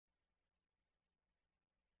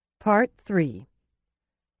Part 3.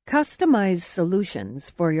 Customize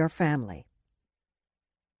solutions for your family.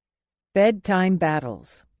 Bedtime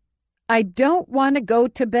battles. I don't want to go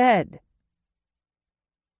to bed.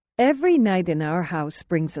 Every night in our house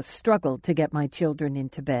brings a struggle to get my children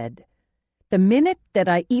into bed. The minute that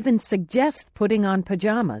I even suggest putting on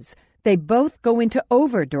pajamas, they both go into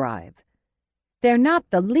overdrive. They're not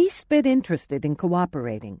the least bit interested in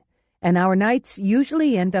cooperating, and our nights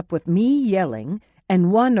usually end up with me yelling and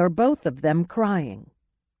one or both of them crying.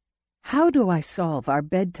 How do I solve our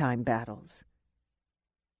bedtime battles?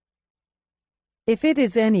 If it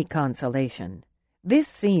is any consolation, this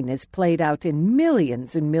scene is played out in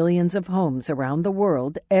millions and millions of homes around the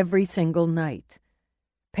world every single night.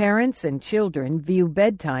 Parents and children view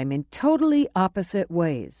bedtime in totally opposite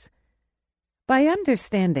ways. By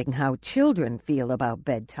understanding how children feel about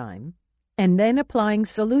bedtime, and then applying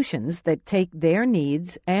solutions that take their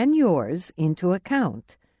needs and yours into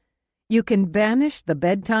account, you can banish the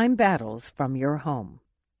bedtime battles from your home.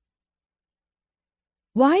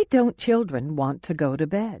 Why don't children want to go to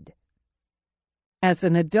bed? As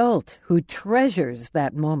an adult who treasures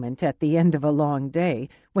that moment at the end of a long day,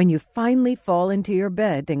 when you finally fall into your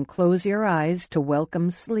bed and close your eyes to welcome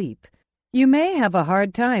sleep, you may have a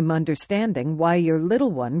hard time understanding why your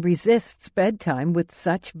little one resists bedtime with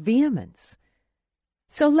such vehemence.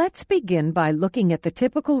 So let's begin by looking at the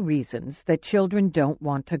typical reasons that children don't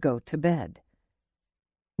want to go to bed.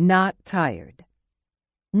 Not tired.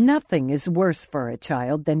 Nothing is worse for a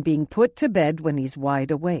child than being put to bed when he's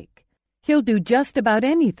wide awake. He'll do just about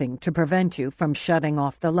anything to prevent you from shutting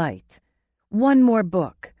off the light. One more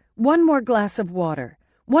book, one more glass of water,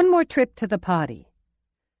 one more trip to the potty.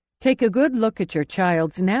 Take a good look at your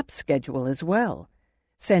child's nap schedule as well,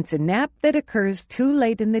 since a nap that occurs too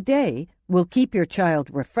late in the day will keep your child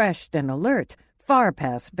refreshed and alert far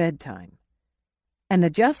past bedtime. An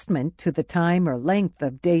adjustment to the time or length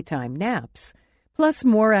of daytime naps, plus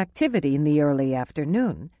more activity in the early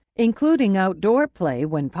afternoon, including outdoor play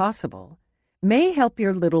when possible, may help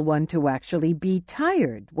your little one to actually be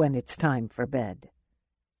tired when it's time for bed.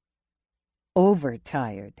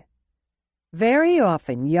 Overtired. Very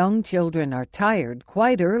often young children are tired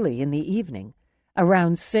quite early in the evening,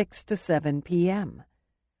 around 6 to 7 p.m.,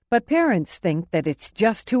 but parents think that it's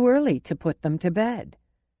just too early to put them to bed.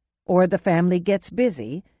 Or the family gets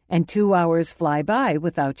busy and 2 hours fly by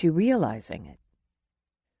without you realizing it.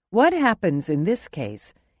 What happens in this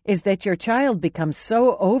case is that your child becomes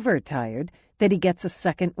so overtired that he gets a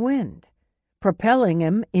second wind, propelling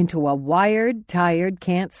him into a wired, tired,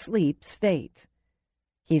 can't sleep state.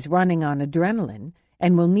 He's running on adrenaline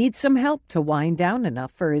and will need some help to wind down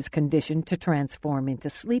enough for his condition to transform into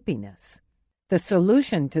sleepiness. The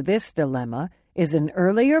solution to this dilemma is an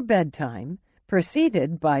earlier bedtime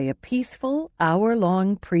preceded by a peaceful,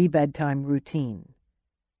 hour-long pre-bedtime routine.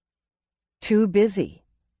 Too busy.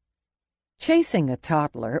 Chasing a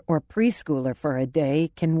toddler or preschooler for a day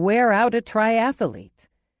can wear out a triathlete,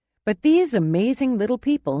 but these amazing little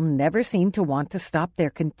people never seem to want to stop their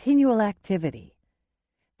continual activity.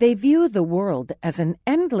 They view the world as an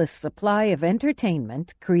endless supply of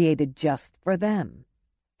entertainment created just for them.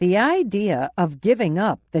 The idea of giving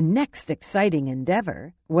up the next exciting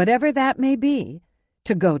endeavor, whatever that may be,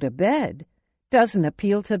 to go to bed, doesn't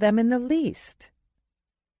appeal to them in the least.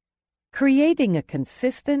 Creating a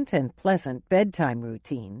consistent and pleasant bedtime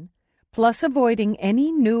routine, plus avoiding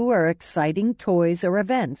any new or exciting toys or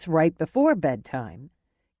events right before bedtime,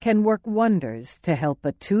 can work wonders to help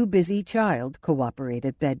a too-busy child cooperate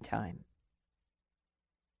at bedtime.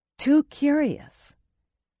 Too curious.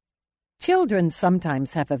 Children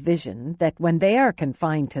sometimes have a vision that when they are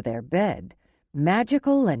confined to their bed,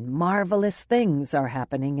 magical and marvelous things are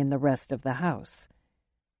happening in the rest of the house.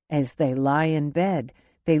 As they lie in bed,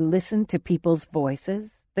 they listen to people's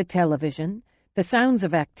voices, the television, the sounds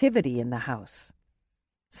of activity in the house.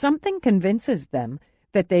 Something convinces them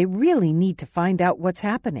that they really need to find out what's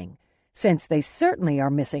happening, since they certainly are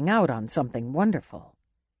missing out on something wonderful.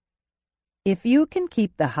 If you can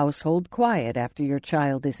keep the household quiet after your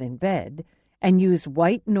child is in bed, and use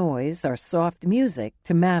white noise or soft music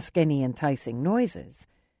to mask any enticing noises,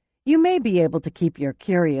 you may be able to keep your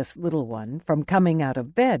curious little one from coming out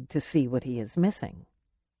of bed to see what he is missing.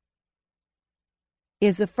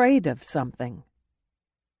 Is afraid of something.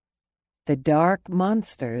 The dark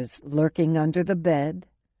monsters lurking under the bed,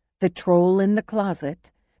 the troll in the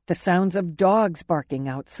closet, the sounds of dogs barking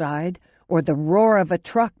outside, or the roar of a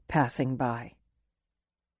truck passing by.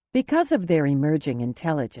 Because of their emerging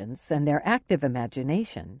intelligence and their active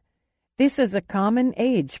imagination, this is a common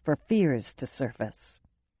age for fears to surface.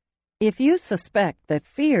 If you suspect that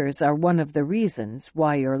fears are one of the reasons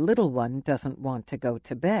why your little one doesn't want to go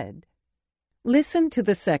to bed, listen to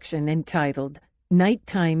the section entitled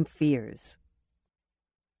Nighttime Fears.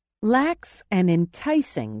 Lacks an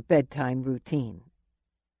enticing bedtime routine.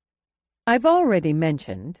 I've already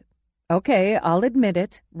mentioned, I'll admit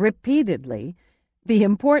it, repeatedly, the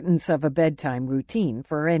importance of a bedtime routine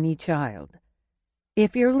for any child.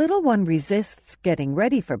 If your little one resists getting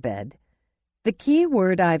ready for bed, the key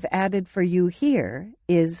word I've added for you here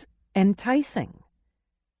is enticing.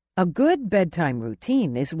 A good bedtime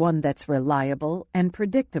routine is one that's reliable and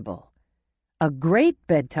predictable. A great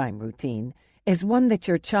bedtime routine is one that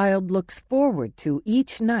your child looks forward to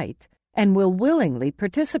each night and will willingly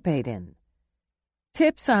participate in.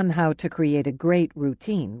 Tips on how to create a great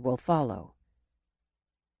routine will follow.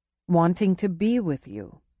 Wanting to be with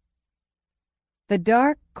you. The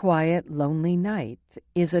dark, quiet, lonely night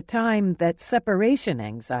is a time that separation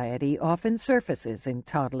anxiety often surfaces in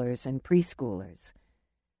toddlers and preschoolers.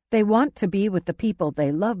 They want to be with the people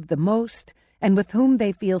they love the most and with whom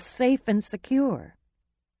they feel safe and secure.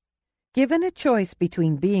 Given a choice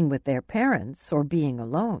between being with their parents or being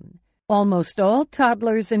alone, almost all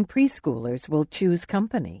toddlers and preschoolers will choose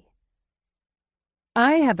company.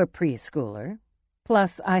 I have a preschooler,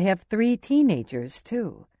 plus I have 3 teenagers,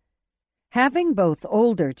 too. Having both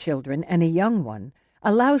older children and a young one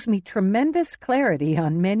allows me tremendous clarity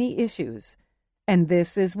on many issues, and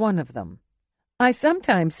this is one of them. I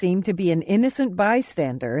sometimes seem to be an innocent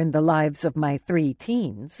bystander in the lives of my 3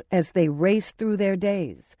 teens as they race through their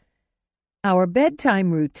days. Our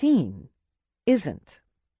bedtime routine isn't.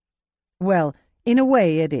 Well, in a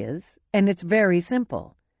way it is, and it's very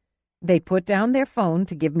simple. They put down their phone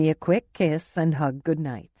to give me a quick kiss and hug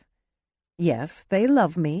goodnight. Yes, they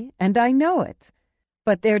love me, and I know it,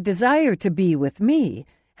 but their desire to be with me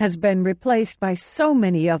has been replaced by so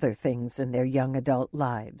many other things in their young adult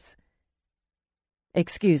lives.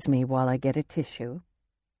 Excuse me while I get a tissue.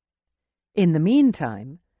 In the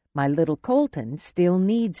meantime, my little Colton still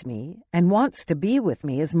needs me and wants to be with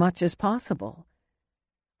me as much as possible.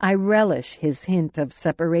 I relish his hint of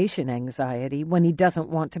separation anxiety when he doesn't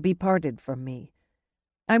want to be parted from me.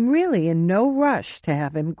 I'm really in no rush to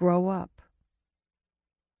have him grow up.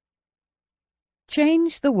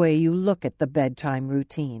 Change the way you look at the bedtime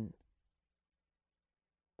routine.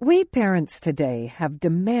 We parents today have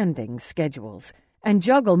demanding schedules and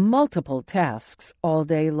juggle multiple tasks all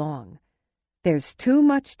day long. There's too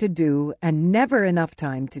much to do and never enough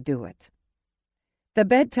time to do it. The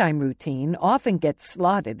bedtime routine often gets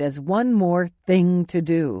slotted as one more thing to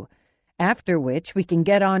do, after which we can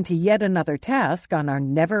get on to yet another task on our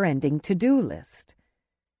never-ending to-do list.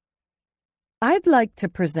 I'd like to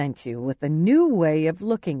present you with a new way of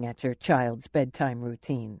looking at your child's bedtime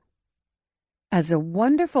routine as a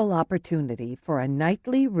wonderful opportunity for a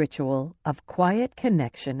nightly ritual of quiet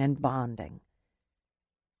connection and bonding.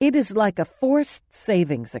 It is like a forced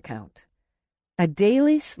savings account, a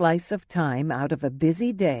daily slice of time out of a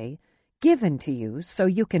busy day given to you so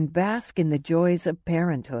you can bask in the joys of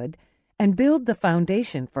parenthood and build the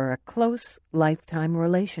foundation for a close, lifetime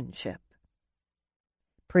relationship.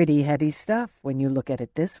 Pretty heady stuff when you look at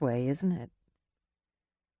it this way, isn't it?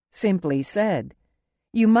 Simply said,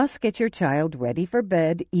 you must get your child ready for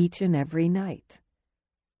bed each and every night.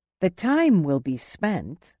 The time will be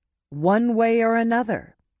spent one way or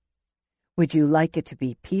another. Would you like it to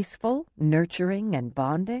be peaceful, nurturing, and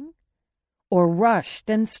bonding? Or rushed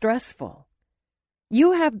and stressful?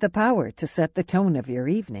 You have the power to set the tone of your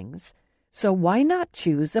evenings, so why not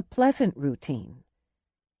choose a pleasant routine?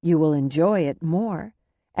 You will enjoy it more,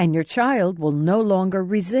 and your child will no longer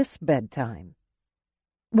resist bedtime.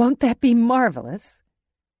 Won't that be marvelous?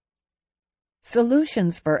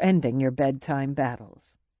 Solutions for ending your bedtime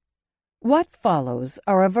battles. What follows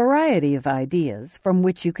are a variety of ideas from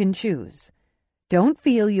which you can choose. Don't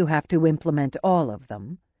feel you have to implement all of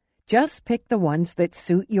them. Just pick the ones that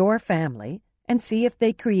suit your family and see if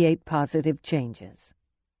they create positive changes.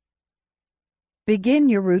 Begin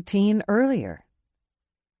your routine earlier.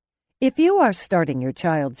 If you are starting your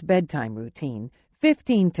child's bedtime routine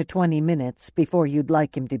 15 to 20 minutes before you'd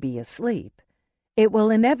like him to be asleep, it will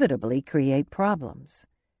inevitably create problems.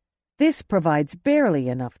 This provides barely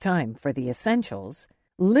enough time for the essentials,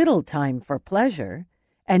 little time for pleasure,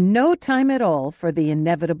 and no time at all for the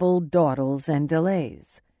inevitable dawdles and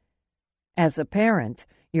delays. As a parent,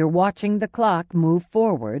 you're watching the clock move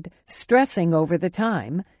forward, stressing over the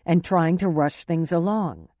time, and trying to rush things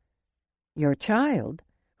along. Your child,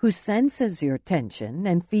 who senses your tension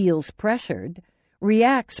and feels pressured,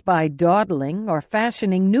 reacts by dawdling or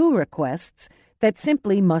fashioning new requests that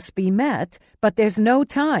simply must be met, but there's no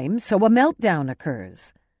time, so a meltdown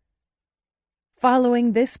occurs.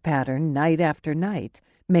 Following this pattern night after night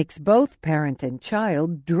makes both parent and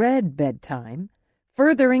child dread bedtime,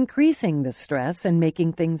 further increasing the stress and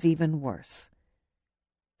making things even worse.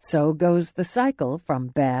 So goes the cycle from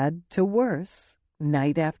bad to worse,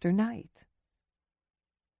 night after night.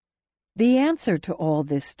 The answer to all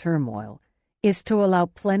this turmoil is to allow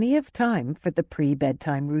plenty of time for the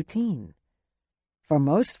pre-bedtime routine. For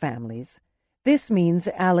most families, this means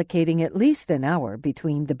allocating at least an hour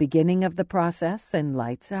between the beginning of the process and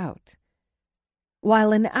lights out.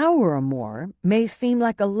 While an hour or more may seem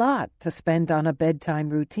like a lot to spend on a bedtime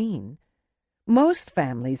routine, most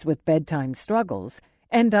families with bedtime struggles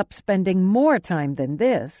end up spending more time than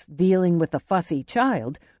this dealing with a fussy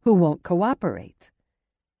child who won't cooperate.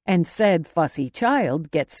 And said fussy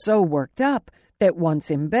child gets so worked up that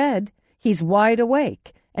once in bed, he's wide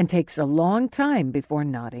awake and takes a long time before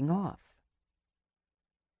nodding off.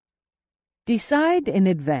 Decide in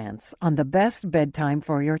advance on the best bedtime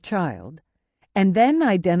for your child, and then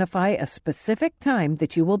identify a specific time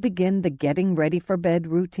that you will begin the getting ready for bed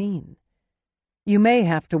routine. You may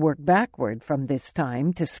have to work backward from this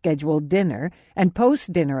time to schedule dinner and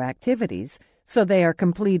post-dinner activities so they are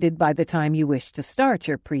completed by the time you wish to start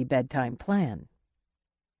your pre-bedtime plan.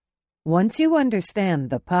 Once you understand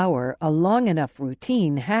the power a long enough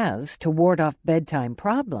routine has to ward off bedtime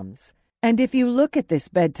problems, and if you look at this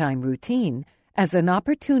bedtime routine as an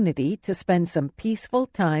opportunity to spend some peaceful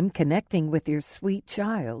time connecting with your sweet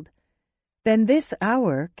child, then this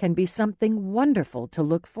hour can be something wonderful to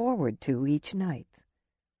look forward to each night.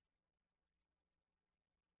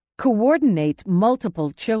 Coordinate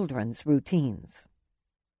multiple children's routines.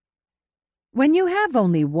 When you have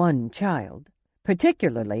only one child,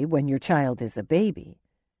 particularly when your child is a baby,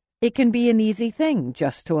 it can be an easy thing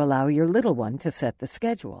just to allow your little one to set the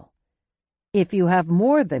schedule. If you have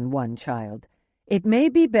more than one child, it may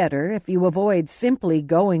be better if you avoid simply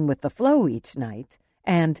going with the flow each night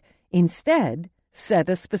and, instead, set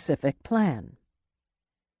a specific plan.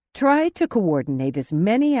 Try to coordinate as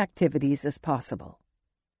many activities as possible.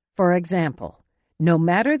 For example, no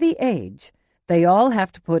matter the age, they all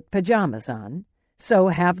have to put pajamas on, so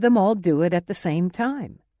have them all do it at the same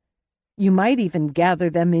time. You might even gather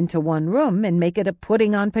them into one room and make it a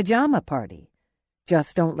putting on pajama party.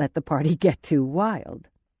 Just don't let the party get too wild.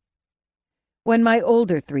 When my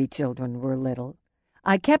older 3 children were little,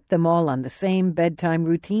 I kept them all on the same bedtime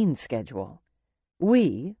routine schedule.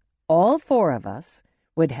 We, all 4 of us,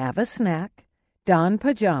 would have a snack, don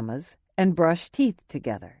pajamas, and brush teeth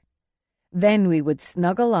together. Then we would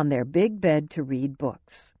snuggle on their big bed to read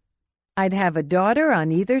books. I'd have a daughter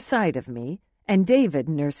on either side of me, and David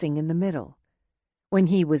nursing in the middle. When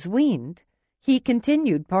he was weaned, he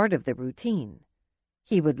continued part of the routine.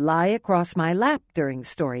 He would lie across my lap during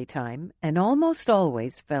story time and almost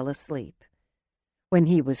always fell asleep. When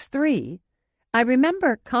he was 3, I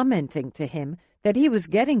remember commenting to him that he was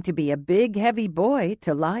getting to be a big, heavy boy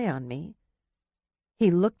to lie on me.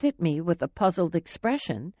 He looked at me with a puzzled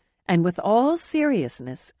expression and with all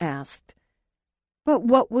seriousness asked, "But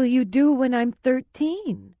what will you do when I'm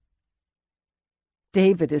 13?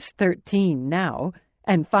 David is 13 now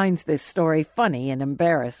and finds this story funny and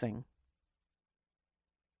embarrassing.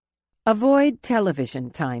 Avoid television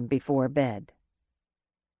time before bed.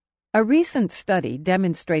 A recent study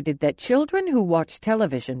demonstrated that children who watch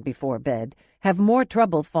television before bed have more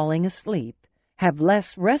trouble falling asleep, have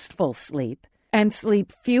less restful sleep, and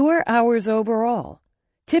sleep fewer hours overall,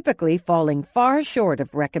 typically falling far short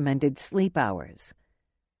of recommended sleep hours.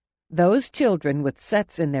 Those children with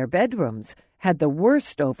sets in their bedrooms had the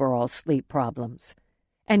worst overall sleep problems,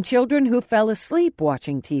 and children who fell asleep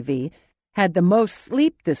watching TV had the most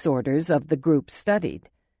sleep disorders of the group studied.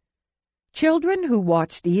 Children who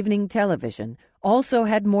watched evening television also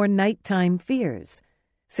had more nighttime fears,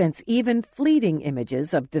 since even fleeting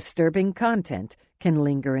images of disturbing content can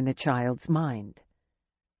linger in a child's mind.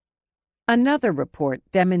 Another report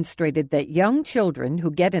demonstrated that young children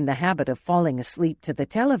who get in the habit of falling asleep to the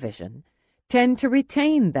television tend to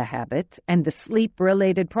retain the habit and the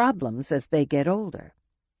sleep-related problems as they get older.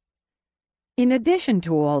 In addition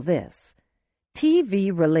to all this,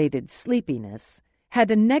 TV-related sleepiness had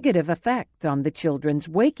a negative effect on the children's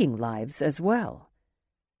waking lives as well.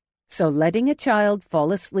 So letting a child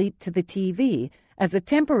fall asleep to the TV as a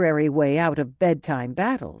temporary way out of bedtime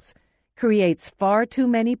battles creates far too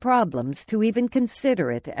many problems to even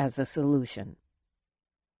consider it as a solution.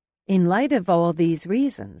 In light of all these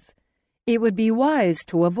reasons, it would be wise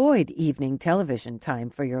to avoid evening television time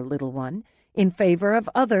for your little one in favor of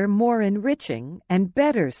other more enriching and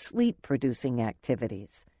better sleep-producing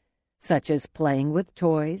activities, such as playing with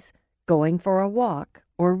toys, going for a walk,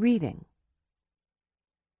 or reading.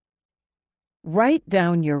 Write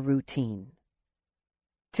down your routine.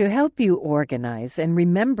 To help you organize and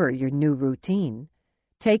remember your new routine,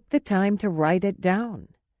 take the time to write it down.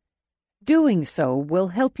 Doing so will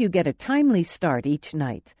help you get a timely start each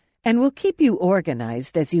night and will keep you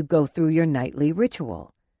organized as you go through your nightly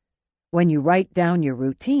ritual. When you write down your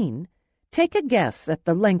routine, take a guess at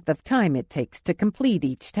the length of time it takes to complete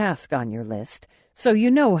each task on your list so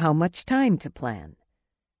you know how much time to plan.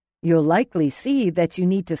 You'll likely see that you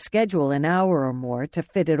need to schedule an hour or more to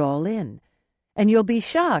fit it all in, and you'll be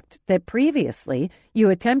shocked that previously you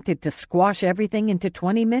attempted to squash everything into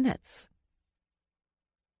 20 minutes.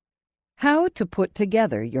 How to put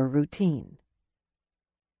together your routine.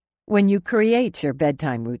 When you create your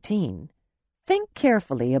bedtime routine, think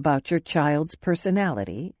carefully about your child's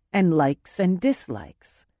personality and likes and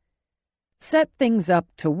dislikes. Set things up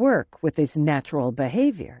to work with his natural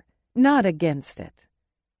behavior, not against it.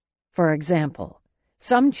 For example,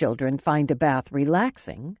 some children find a bath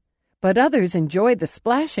relaxing, but others enjoy the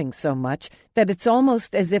splashing so much that it's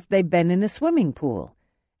almost as if they've been in a swimming pool,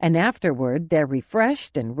 and afterward they're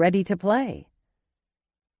refreshed and ready to play.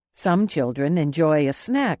 Some children enjoy a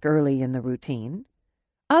snack early in the routine.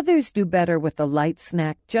 Others do better with a light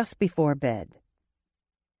snack just before bed.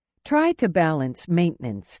 Try to balance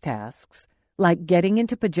maintenance tasks, like getting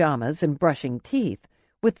into pajamas and brushing teeth,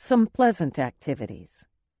 with some pleasant activities.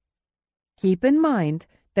 Keep in mind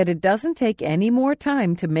that it doesn't take any more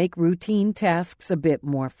time to make routine tasks a bit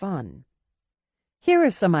more fun. Here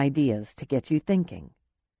are some ideas to get you thinking.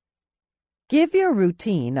 Give your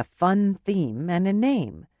routine a fun theme and a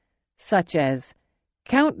name, such as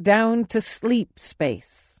Countdown to Sleep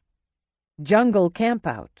Space, Jungle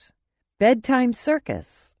Campout, Bedtime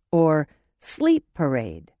Circus, or Sleep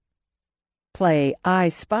Parade. Play I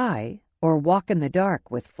Spy or Walk in the Dark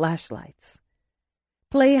with flashlights.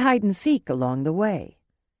 Play hide-and-seek along the way.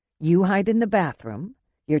 You hide in the bathroom,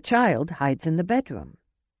 your child hides in the bedroom.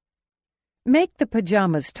 Make the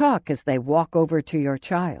pajamas talk as they walk over to your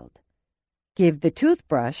child. Give the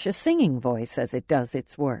toothbrush a singing voice as it does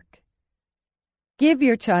its work. Give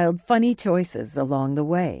your child funny choices along the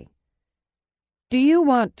way. Do you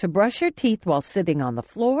want to brush your teeth while sitting on the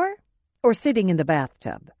floor or sitting in the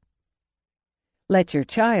bathtub? Let your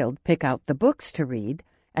child pick out the books to read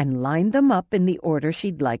and line them up in the order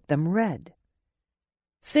she'd like them read.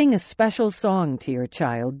 Sing a special song to your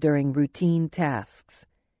child during routine tasks.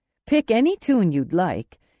 Pick any tune you'd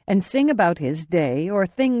like and sing about his day or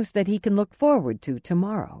things that he can look forward to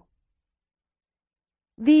tomorrow.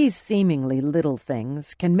 These seemingly little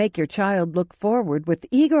things can make your child look forward with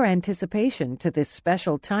eager anticipation to this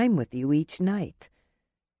special time with you each night.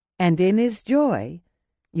 And in his joy,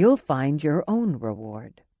 you'll find your own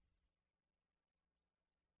reward.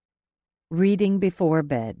 Reading before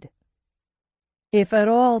bed. If at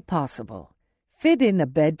all possible, fit in a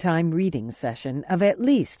bedtime reading session of at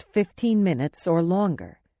least 15 minutes or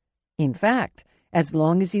longer. In fact, as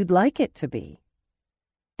long as you'd like it to be.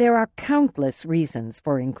 There are countless reasons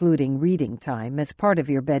for including reading time as part of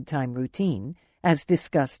your bedtime routine, as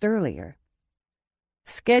discussed earlier.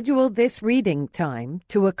 Schedule this reading time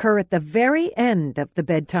to occur at the very end of the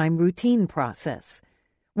bedtime routine process,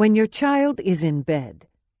 when your child is in bed.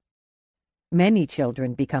 Many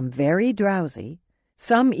children become very drowsy,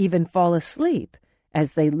 some even fall asleep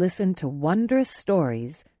as they listen to wondrous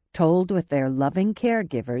stories told with their loving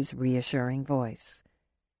caregiver's reassuring voice.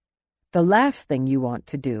 The last thing you want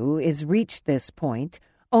to do is reach this point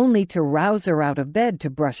only to rouse her out of bed to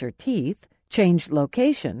brush her teeth, change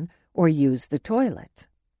location, or use the toilet.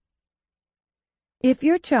 If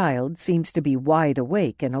your child seems to be wide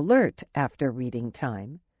awake and alert after reading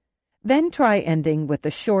time, then try ending with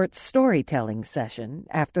a short storytelling session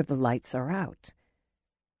after the lights are out.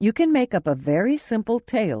 You can make up a very simple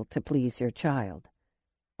tale to please your child.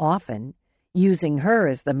 Often, using her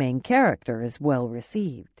as the main character is well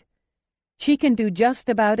received. She can do just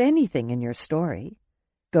about anything in your story.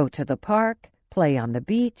 Go to the park, play on the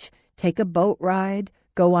beach, take a boat ride,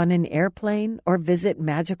 go on an airplane, or visit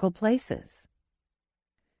magical places.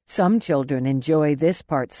 Some children enjoy this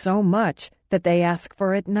part so much that they ask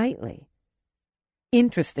for it nightly.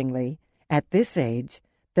 Interestingly, at this age,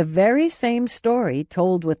 the very same story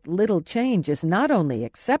told with little change is not only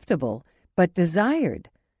acceptable, but desired,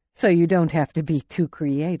 so you don't have to be too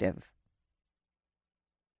creative.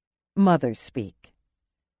 Mother speak.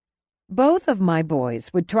 Both of my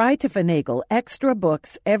boys would try to finagle extra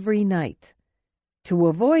books every night. To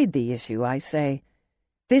avoid the issue, I say,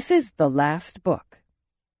 This is the last book.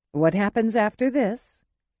 What happens after this?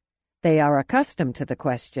 They are accustomed to the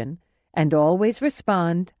question and always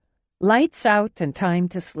respond, lights out and time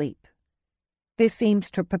to sleep. This seems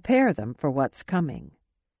to prepare them for what's coming.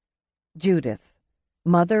 Judith,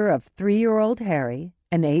 mother of 3-year-old Harry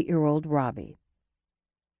and 8-year-old Robbie.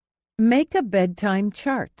 Make a bedtime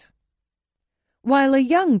chart. While a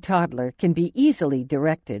young toddler can be easily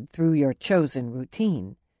directed through your chosen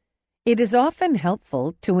routine, it is often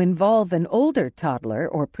helpful to involve an older toddler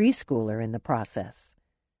or preschooler in the process.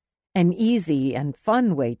 An easy and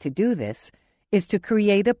fun way to do this is to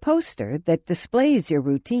create a poster that displays your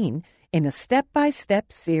routine in a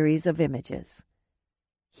step-by-step series of images.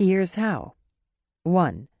 Here's how.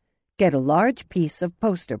 1. Get a large piece of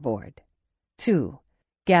poster board. 2.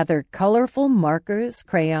 Gather colorful markers,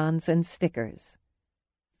 crayons, and stickers.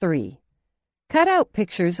 3. Cut out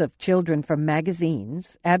pictures of children from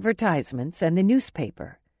magazines, advertisements, and the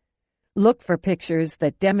newspaper. Look for pictures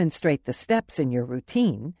that demonstrate the steps in your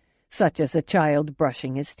routine, such as a child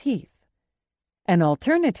brushing his teeth. An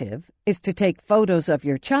alternative is to take photos of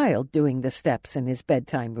your child doing the steps in his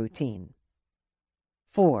bedtime routine.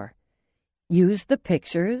 4. Use the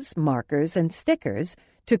pictures, markers, and stickers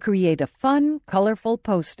to create a fun, colorful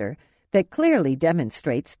poster that clearly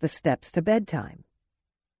demonstrates the steps to bedtime.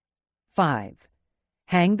 5.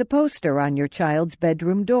 Hang the poster on your child's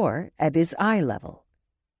bedroom door at his eye level.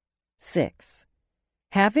 6.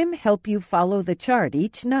 Have him help you follow the chart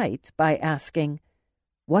each night by asking,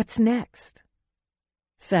 "What's next?"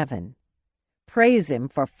 7. Praise him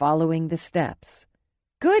for following the steps.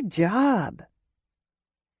 Good job!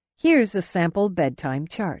 Here's a sample bedtime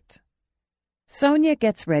chart. Sonia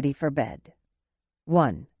gets ready for bed.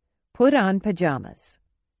 1. Put on pajamas.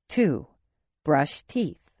 2. Brush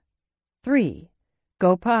teeth. 3.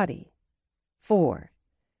 Go potty. 4.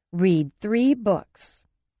 Read 3 books.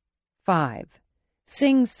 5.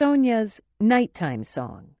 Sing Sonia's nighttime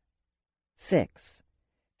song. 6.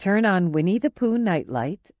 Turn on Winnie the Pooh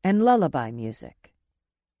nightlight and lullaby music.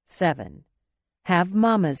 7. Have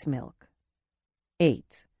Mama's milk.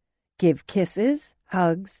 8. Give kisses,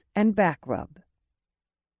 hugs, and back rub.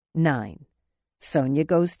 9. Sonia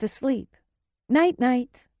goes to sleep.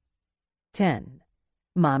 Night-night. 10.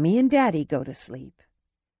 Mommy and Daddy go to sleep.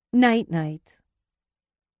 Night-night.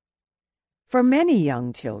 For many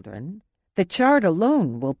young children, the chart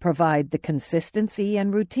alone will provide the consistency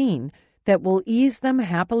and routine that will ease them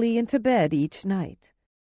happily into bed each night.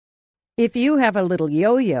 If you have a little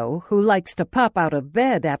yo-yo who likes to pop out of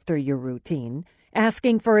bed after your routine,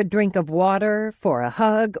 asking for a drink of water, for a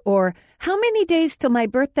hug, or how many days till my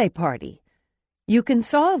birthday party, you can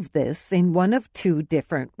solve this in one of 2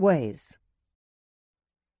 different ways.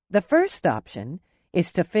 The first option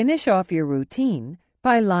is to finish off your routine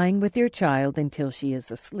by lying with your child until she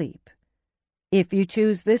is asleep. If you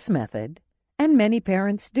choose this method, and many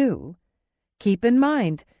parents do, keep in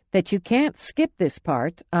mind that you can't skip this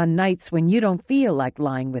part on nights when you don't feel like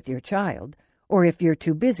lying with your child, or if you're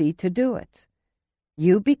too busy to do it.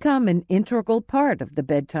 You become an integral part of the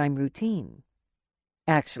bedtime routine.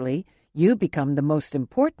 Actually, you become the most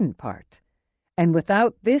important part, and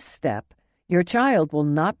without this step, your child will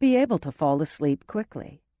not be able to fall asleep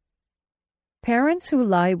quickly. Parents who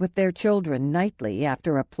lie with their children nightly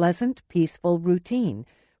after a pleasant, peaceful routine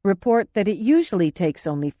report that it usually takes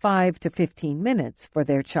only 5 to 15 minutes for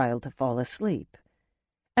their child to fall asleep.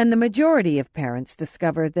 And the majority of parents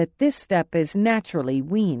discover that this step is naturally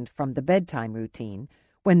weaned from the bedtime routine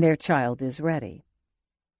when their child is ready.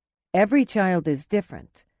 Every child is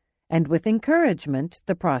different, and with encouragement,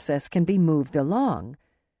 the process can be moved along.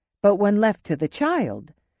 But when left to the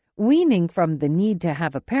child, weaning from the need to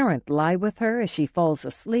have a parent lie with her as she falls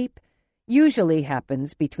asleep usually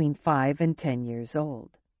happens between 5 and 10 years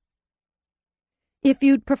old. If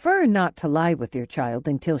you'd prefer not to lie with your child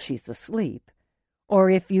until she's asleep,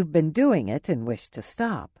 or if you've been doing it and wish to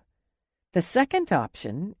stop, the second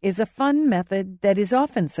option is a fun method that is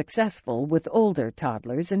often successful with older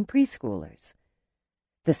toddlers and preschoolers.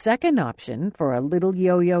 The second option for a little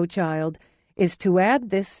yo-yo child is to add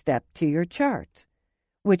this step to your chart,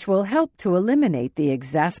 which will help to eliminate the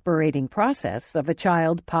exasperating process of a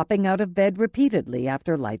child popping out of bed repeatedly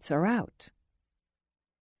after lights are out.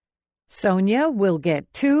 Sonia will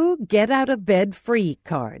get 2 get-out-of-bed-free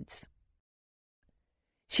cards.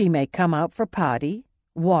 She may come out for potty,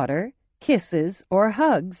 water, kisses, or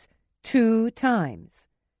hugs 2 times.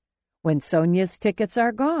 When Sonia's tickets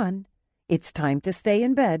are gone, it's time to stay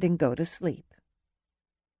in bed and go to sleep.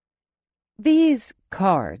 These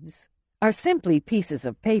cards are simply pieces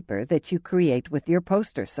of paper that you create with your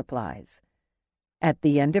poster supplies. At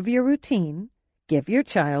the end of your routine, give your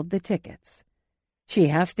child the tickets. She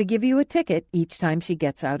has to give you a ticket each time she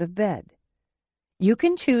gets out of bed. You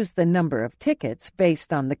can choose the number of tickets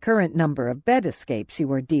based on the current number of bed escapes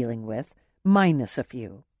you are dealing with, minus a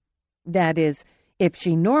few. That is, if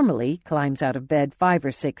she normally climbs out of bed 5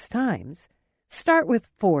 or 6 times, start with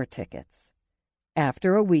 4 tickets.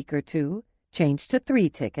 After a week or 2, change to 3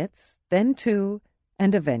 tickets, then 2,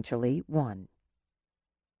 and eventually 1.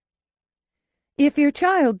 If your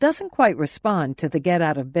child doesn't quite respond to the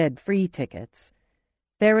get-out-of-bed free tickets,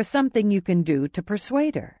 there is something you can do to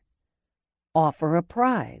persuade her. Offer a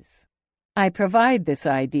prize. I provide this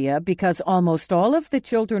idea because almost all of the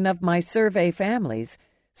children of my survey families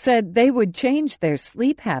said they would change their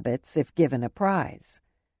sleep habits if given a prize.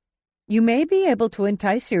 You may be able to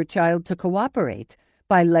entice your child to cooperate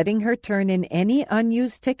by letting her turn in any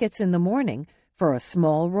unused tickets in the morning for a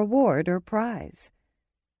small reward or prize.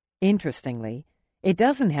 Interestingly, it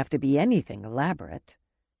doesn't have to be anything elaborate.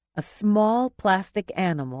 A small plastic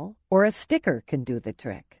animal or a sticker can do the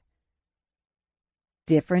trick.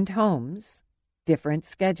 Different homes, different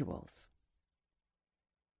schedules.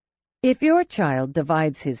 If your child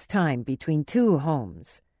divides his time between 2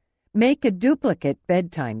 homes, make a duplicate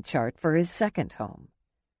bedtime chart for his second home.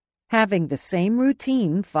 Having the same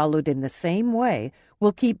routine followed in the same way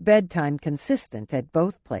will keep bedtime consistent at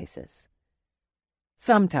both places.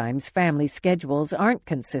 Sometimes family schedules aren't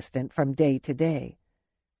consistent from day to day.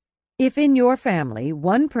 If in your family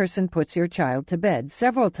one person puts your child to bed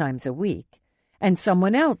several times a week, and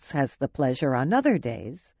someone else has the pleasure on other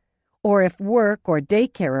days, or if work or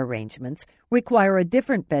daycare arrangements require a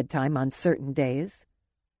different bedtime on certain days,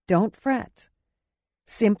 don't fret.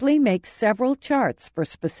 Simply make several charts for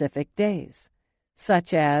specific days,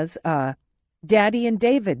 such as a Daddy and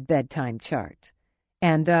David bedtime chart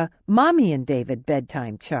and a Mommy and David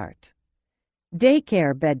bedtime chart,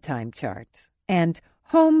 daycare bedtime chart, and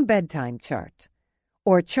home bedtime chart,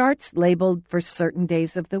 or charts labeled for certain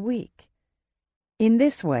days of the week. In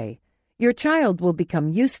this way, your child will become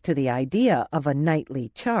used to the idea of a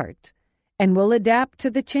nightly chart and will adapt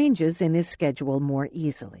to the changes in his schedule more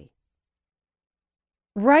easily.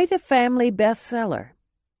 Write a family bestseller.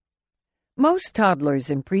 Most toddlers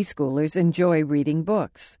and preschoolers enjoy reading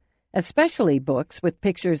books, especially books with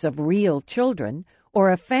pictures of real children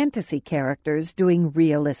or of fantasy characters doing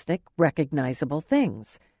realistic, recognizable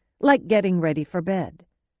things, like getting ready for bed.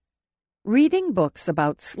 Reading books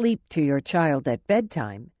about sleep to your child at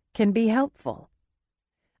bedtime can be helpful.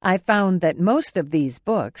 I found that most of these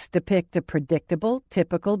books depict a predictable,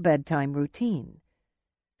 typical bedtime routine.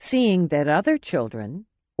 Seeing that other children,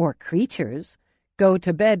 or creatures, go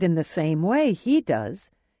to bed in the same way he does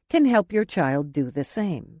can help your child do the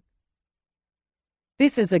same.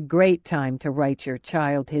 This is a great time to write your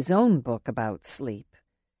child his own book about sleep.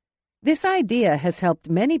 This idea has helped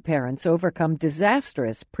many parents overcome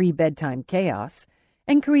disastrous pre-bedtime chaos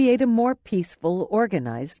and create a more peaceful,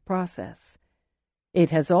 organized process. It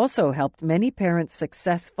has also helped many parents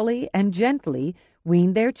successfully and gently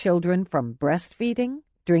wean their children from breastfeeding,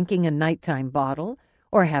 drinking a nighttime bottle,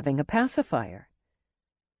 or having a pacifier.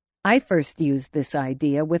 I first used this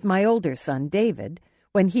idea with my older son, David,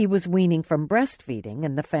 when he was weaning from breastfeeding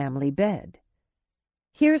in the family bed.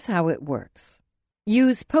 Here's how it works.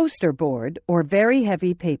 Use poster board or very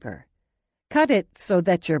heavy paper. Cut it so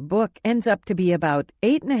that your book ends up to be about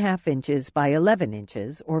 8.5 inches by 11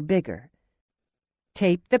 inches or bigger.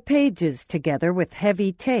 Tape the pages together with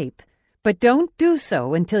heavy tape, but don't do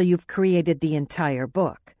so until you've created the entire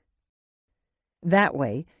book. That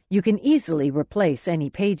way, you can easily replace any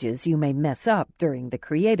pages you may mess up during the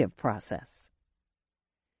creative process.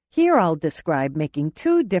 Here I'll describe making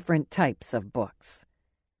 2 different types of books.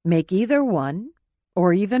 Make either one,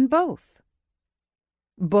 or even both.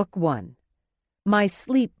 Book 1. My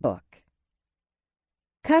Sleep Book.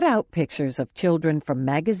 Cut out pictures of children from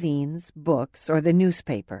magazines, books, or the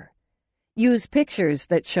newspaper. Use pictures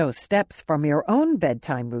that show steps from your own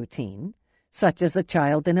bedtime routine, such as a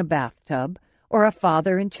child in a bathtub or a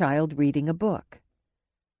father and child reading a book.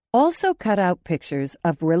 Also cut out pictures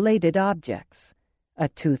of related objects, a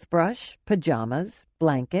toothbrush, pajamas,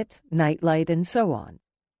 blanket, nightlight, and so on.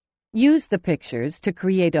 Use the pictures to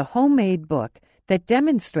create a homemade book that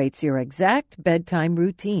demonstrates your exact bedtime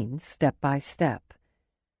routine step by step.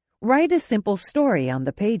 Write a simple story on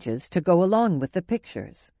the pages to go along with the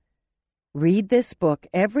pictures. Read this book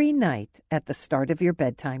every night at the start of your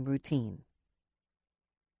bedtime routine.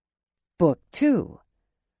 Book 2.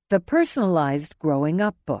 The Personalized Growing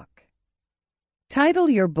Up Book. Title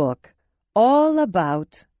your book, All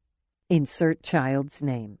About, insert child's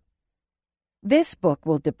name. This book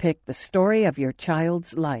will depict the story of your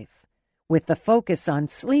child's life, with the focus on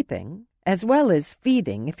sleeping, as well as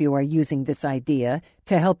feeding if you are using this idea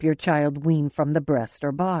to help your child wean from the breast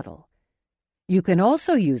or bottle. You can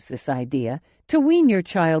also use this idea to wean your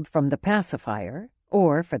child from the pacifier,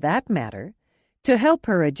 or, for that matter, to help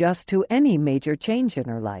her adjust to any major change in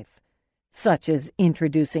her life, such as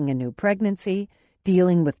introducing a new pregnancy,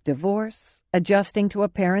 dealing with divorce, adjusting to a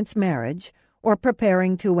parent's marriage, or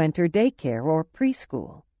preparing to enter daycare or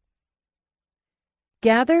preschool.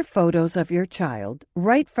 Gather photos of your child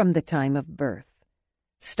right from the time of birth.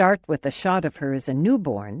 Start with a shot of her as a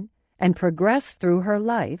newborn and progress through her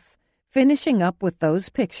life, finishing up with those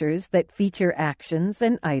pictures that feature actions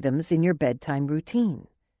and items in your bedtime routine.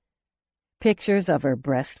 Pictures of her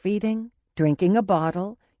breastfeeding, drinking a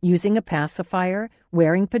bottle, using a pacifier,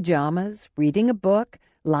 wearing pajamas, reading a book,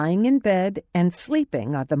 lying in bed, and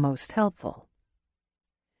sleeping are the most helpful.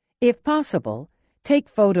 If possible, take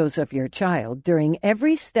photos of your child during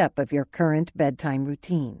every step of your current bedtime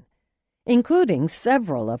routine, including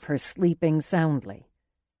several of her sleeping soundly.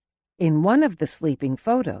 In one of the sleeping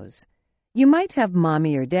photos, you might have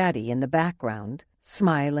Mommy or Daddy in the background,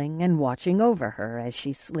 smiling and watching over her as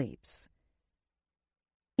she sleeps.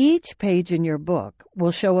 Each page in your book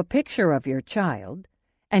will show a picture of your child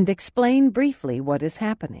and explain briefly what is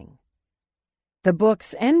happening. The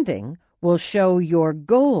book's ending will show your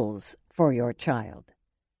goals for your child.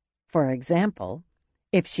 For example,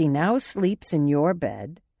 if she now sleeps in your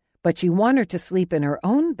bed, but you want her to sleep in her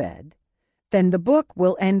own bed, then the book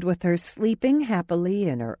will end with her sleeping happily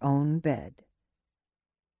in her own bed.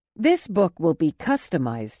 This book will be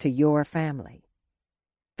customized to your family.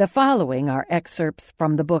 The following are excerpts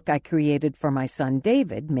from the book I created for my son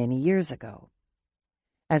David many years ago.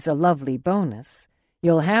 As a lovely bonus,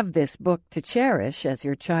 you'll have this book to cherish as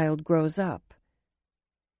your child grows up.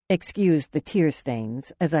 Excuse the tear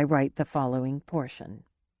stains as I write the following portion.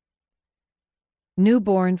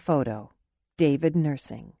 Newborn photo, David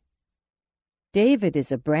nursing. David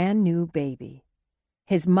is a brand new baby.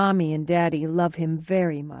 His mommy and daddy love him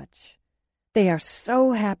very much. They are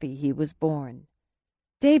so happy he was born.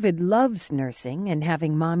 David loves nursing and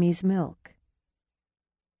having mommy's milk.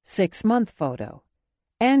 6-month photo,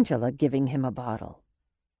 Angela giving him a bottle.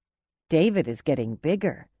 David is getting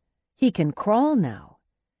bigger. He can crawl now.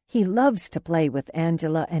 He loves to play with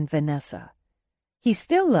Angela and Vanessa. He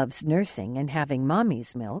still loves nursing and having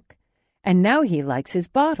mommy's milk, and now he likes his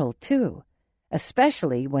bottle too,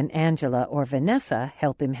 especially when Angela or Vanessa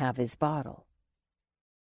help him have his bottle.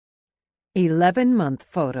 11-month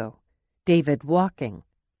photo, David walking.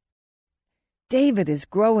 David is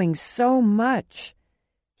growing so much.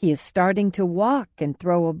 He is starting to walk and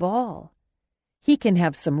throw a ball. He can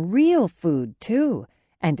have some real food too,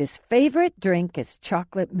 and his favorite drink is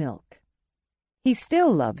chocolate milk. He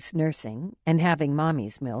still loves nursing and having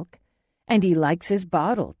mommy's milk, and he likes his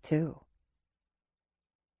bottle too.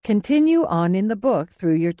 Continue on in the book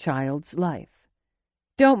through your child's life.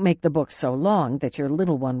 Don't make the book so long that your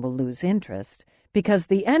little one will lose interest, because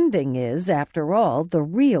the ending is, after all, the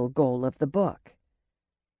real goal of the book.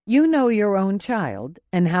 You know your own child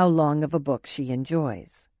and how long of a book she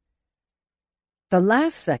enjoys. The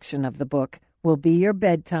last section of the book will be your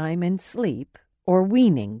bedtime and sleep, or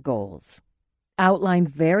weaning goals, outlined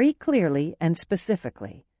very clearly and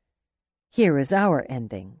specifically. Here is our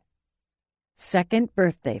ending. 2nd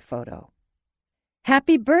birthday photo.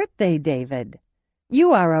 Happy birthday, David!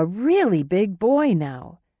 You are a really big boy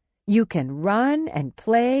now. You can run and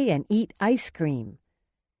play and eat ice cream.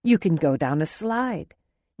 You can go down a slide.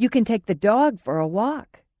 You can take the dog for a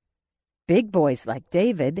walk. Big boys like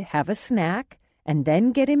David have a snack and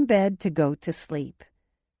then get in bed to go to sleep.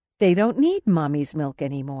 They don't need mommy's milk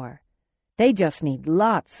anymore. They just need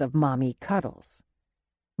lots of mommy cuddles.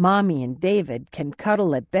 Mommy and David can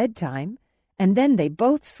cuddle at bedtime, and then they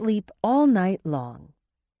both sleep all night long.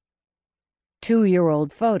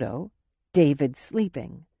 2-year-old photo, David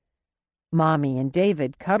sleeping. Mommy and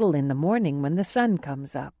David cuddle in the morning when the sun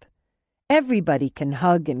comes up. Everybody can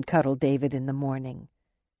hug and cuddle David in the morning.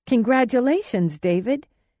 Congratulations, David!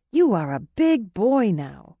 You are a big boy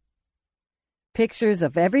now. Pictures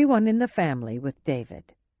of everyone in the family with David.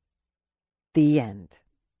 The end.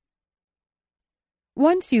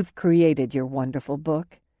 Once you've created your wonderful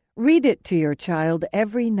book, read it to your child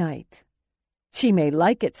every night. She may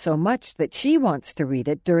like it so much that she wants to read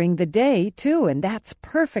it during the day, too, and that's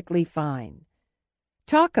perfectly fine.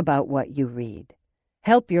 Talk about what you read.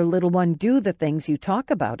 Help your little one do the things you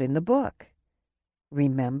talk about in the book.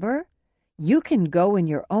 Remember, you can go in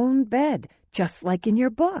your own bed, just like in your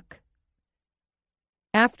book.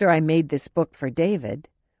 After I made this book for David,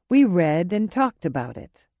 we read and talked about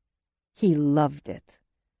it. He loved it.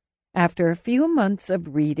 After a few months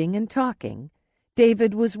of reading and talking,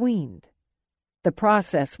 David was weaned. The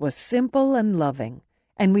process was simple and loving,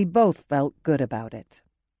 and we both felt good about it.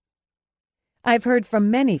 I've heard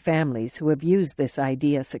from many families who have used this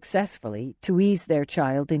idea successfully to ease their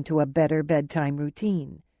child into a better bedtime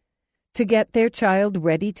routine, to get their child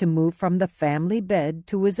ready to move from the family bed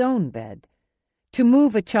to his own bed, to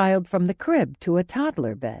move a child from the crib to a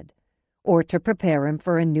toddler bed, or to prepare him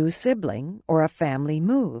for a new sibling or a family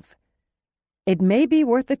move. It may be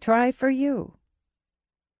worth a try for you.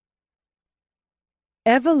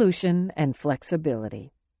 Evolution and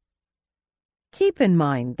flexibility. Keep in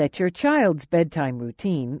mind that your child's bedtime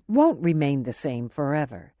routine won't remain the same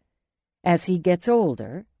forever. As he gets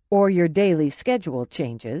older, or your daily schedule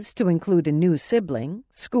changes to include a new sibling,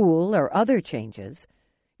 school, or other changes,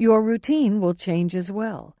 your routine will change as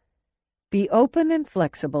well. Be open and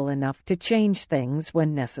flexible enough to change things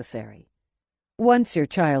when necessary. Once your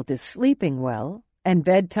child is sleeping well, and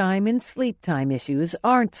bedtime and sleep time issues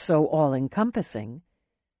aren't so all-encompassing,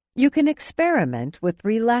 you can experiment with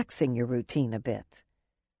relaxing your routine a bit.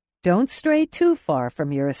 Don't stray too far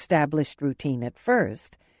from your established routine at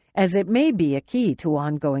first, as it may be a key to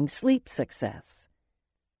ongoing sleep success.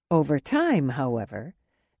 Over time, however,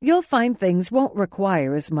 you'll find things won't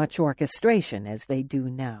require as much orchestration as they do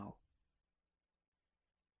now.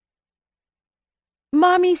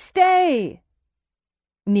 Mommy, stay!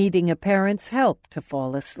 Needing a parent's help to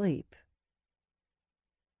fall asleep.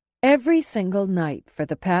 Every single night for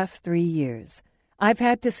the past 3 years, I've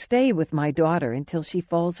had to stay with my daughter until she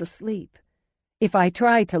falls asleep. If I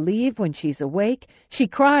try to leave when she's awake, she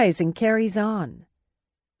cries and carries on.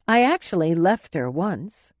 I actually left her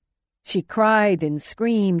once. She cried and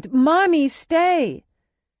screamed, "Mommy, stay!"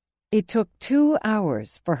 It took 2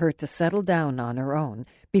 hours for her to settle down on her own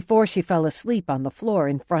before she fell asleep on the floor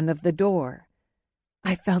in front of the door.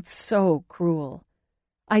 I felt so cruel.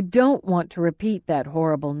 I don't want to repeat that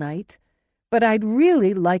horrible night, but I'd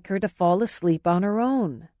really like her to fall asleep on her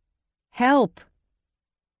own. Help!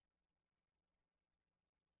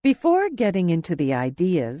 Before getting into the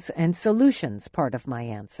ideas and solutions part of my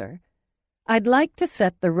answer, I'd like to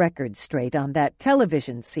set the record straight on that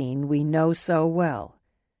television scene we know so well.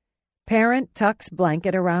 Parent tucks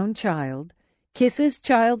blanket around child, kisses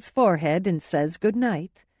child's forehead and says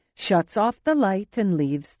goodnight, shuts off the light and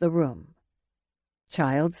leaves the room.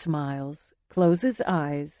 Child smiles, closes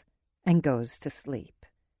eyes, and goes to sleep.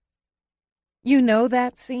 You know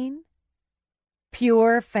that scene?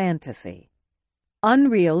 Pure fantasy.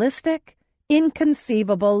 Unrealistic,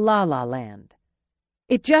 inconceivable la-la land.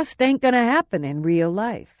 It just ain't gonna happen in real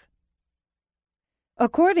life.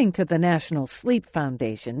 According to the National Sleep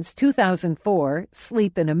Foundation's 2004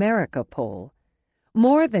 Sleep in America poll,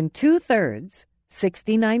 more than 2/3,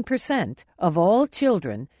 69% of all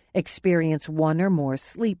children experience one or more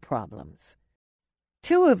sleep problems.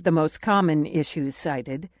 2 of the most common issues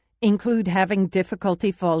cited include having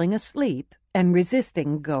difficulty falling asleep and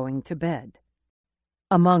resisting going to bed.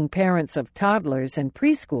 Among parents of toddlers and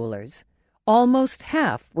preschoolers, almost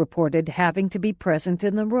half reported having to be present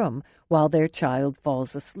in the room while their child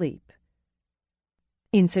falls asleep.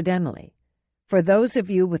 Incidentally, for those of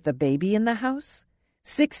you with a baby in the house,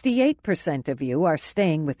 68% of you are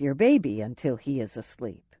staying with your baby until he is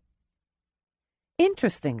asleep.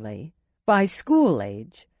 Interestingly, by school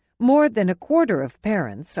age, more than a quarter of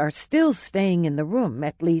parents are still staying in the room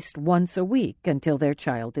at least once a week until their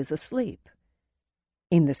child is asleep.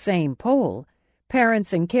 In the same poll,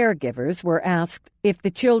 parents and caregivers were asked if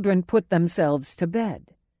the children put themselves to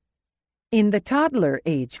bed. In the toddler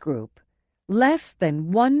age group, less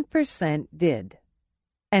than 1% did,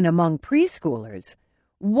 and among preschoolers,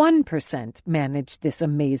 1% managed this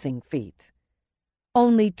amazing feat.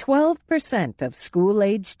 Only 12% of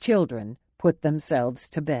school-age children put themselves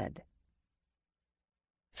to bed.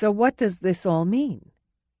 So what does this all mean?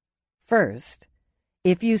 First,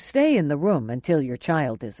 if you stay in the room until your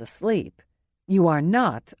child is asleep, you are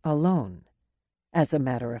not alone. As a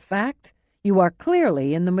matter of fact, you are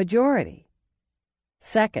clearly in the majority.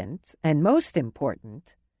 Second, and most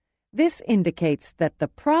important, this indicates that the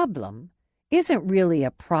problem isn't really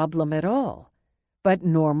a problem at all, but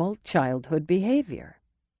normal childhood behavior.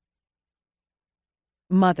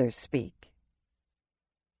 Mothers speak.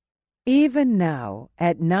 Even now,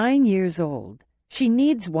 at 9 years old, she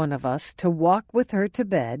needs one of us to walk with her to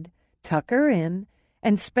bed, tuck her in,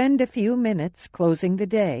 and spend a few minutes closing the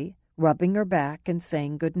day, rubbing her back and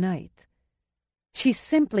saying good night. She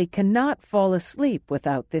simply cannot fall asleep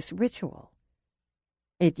without this ritual.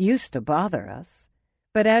 It used to bother us,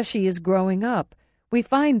 but as she is growing up, we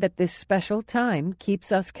find that this special time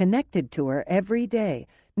keeps us connected to her every day,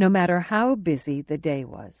 no matter how busy the day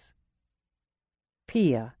was.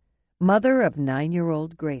 Pia, mother of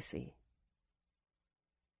 9-year-old Gracie.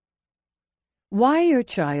 Why your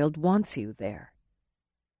child wants you there.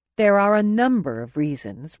 There are a number of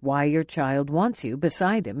reasons why your child wants you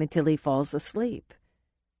beside him until he falls asleep.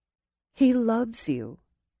 He loves you.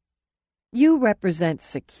 You represent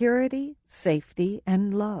security, safety,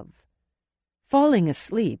 and love. Falling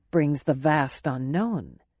asleep brings the vast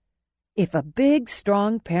unknown. If a big,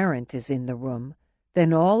 strong parent is in the room,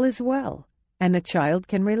 then all is well, and a child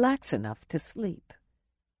can relax enough to sleep.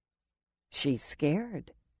 She's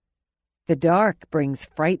scared. The dark brings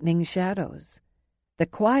frightening shadows. The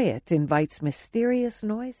quiet invites mysterious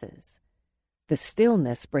noises. The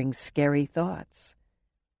stillness brings scary thoughts.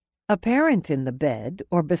 A parent in the bed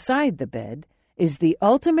or beside the bed is the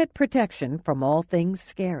ultimate protection from all things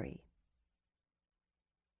scary.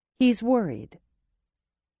 He's worried.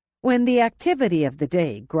 When the activity of the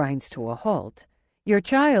day grinds to a halt, your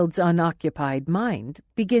child's unoccupied mind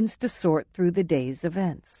begins to sort through the day's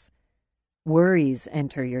events. Worries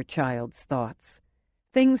enter your child's thoughts,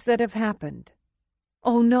 things that have happened.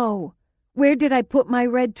 Oh no, where did I put my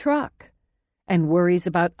red truck? And worries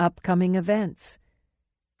about upcoming events.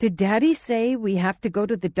 Did Daddy say we have to go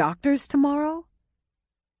to the doctor's tomorrow?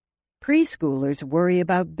 Preschoolers worry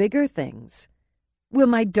about bigger things. Will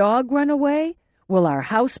my dog run away? Will our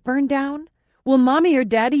house burn down? Will Mommy or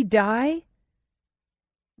Daddy die?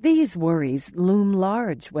 These worries loom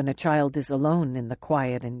large when a child is alone in the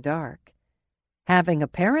quiet and dark. Having a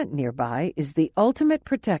parent nearby is the ultimate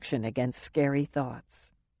protection against scary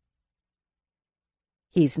thoughts.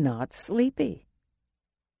 He's not sleepy.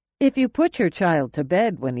 If you put your child to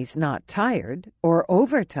bed when he's not tired or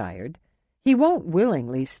overtired, he won't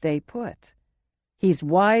willingly stay put. He's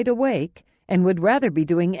wide awake and would rather be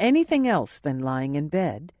doing anything else than lying in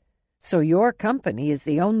bed, so your company is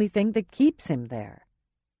the only thing that keeps him there.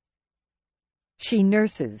 She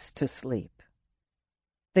nurses to sleep.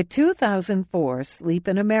 The 2004 Sleep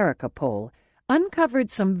in America poll uncovered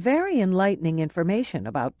some very enlightening information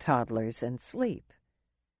about toddlers and sleep.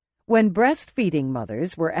 When breastfeeding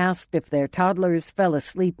mothers were asked if their toddlers fell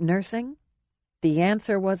asleep nursing, the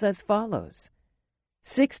answer was as follows: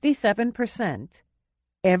 67%,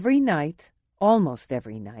 every night, almost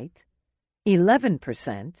every night;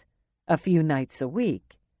 11%, a few nights a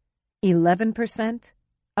week; 11%,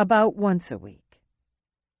 about once a week.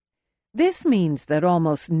 This means that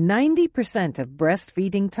almost 90% of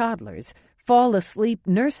breastfeeding toddlers fall asleep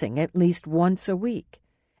nursing at least once a week,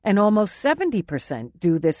 and almost 70%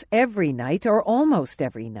 do this every night or almost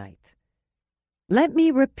every night. Let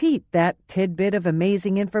me repeat that tidbit of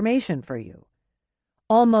amazing information for you.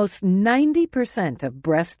 Almost 90% of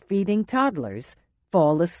breastfeeding toddlers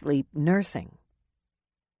fall asleep nursing.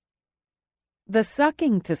 The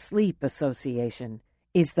Sucking to Sleep Association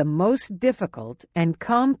is the most difficult and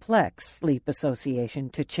complex sleep association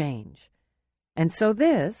to change. And so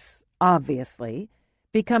this, obviously,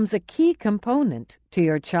 becomes a key component to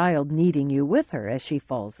your child needing you with her as she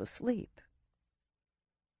falls asleep.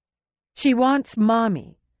 She wants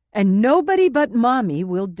Mommy, and nobody but Mommy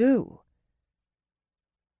will do.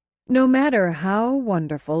 No matter how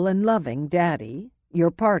wonderful and loving Daddy,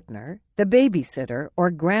 your partner, the babysitter,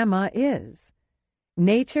 or Grandma is,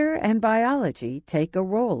 nature and biology take a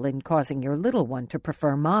role in causing your little one to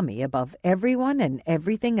prefer Mommy above everyone and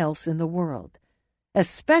everything else in the world,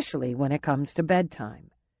 especially when it comes to bedtime.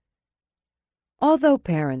 Although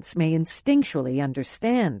parents may instinctually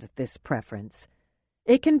understand this preference,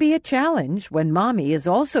 it can be a challenge when Mommy is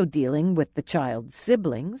also dealing with the child's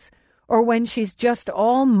siblings, or when she's just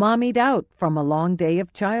all mommied out from a long day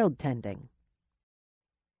of child tending.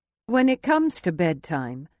 When it comes to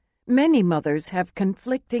bedtime, many mothers have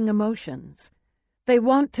conflicting emotions. They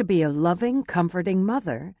want to be a loving, comforting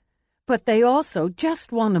mother, but they also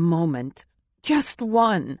just want a moment, just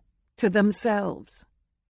one, to themselves.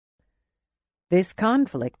 This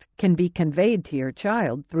conflict can be conveyed to your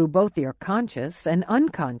child through both your conscious and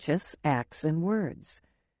unconscious acts and words.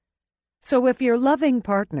 So if your loving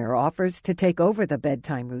partner offers to take over the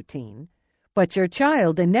bedtime routine, but your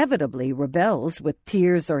child inevitably rebels with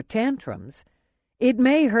tears or tantrums, it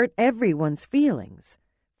may hurt everyone's feelings,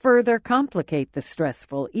 further complicate the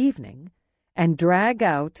stressful evening, and drag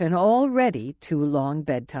out an already too long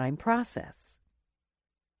bedtime process.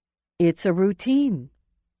 It's a routine.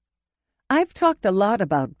 I've talked a lot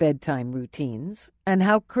about bedtime routines and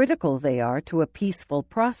how critical they are to a peaceful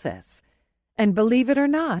process, and believe it or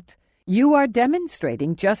not, you are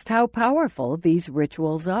demonstrating just how powerful these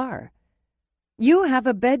rituals are. You have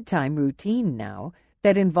a bedtime routine now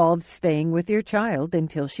that involves staying with your child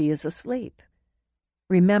until she is asleep.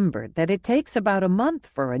 Remember that it takes about a month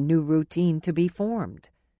for a new routine to be formed.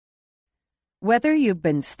 Whether you've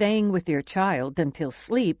been staying with your child until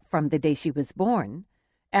sleep from the day she was born,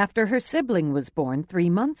 after her sibling was born 3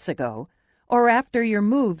 months ago, or after your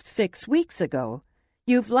move 6 weeks ago,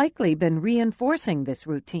 you've likely been reinforcing this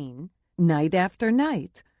routine, night after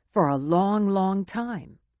night, for a long, long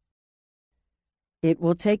time. It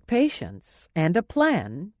will take patience and a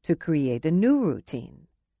plan to create a new routine.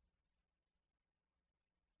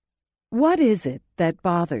 What is it that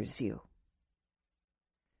bothers you?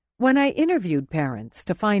 When I interviewed parents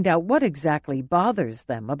to find out what exactly bothers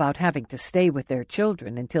them about having to stay with their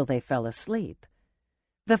children until they fell asleep,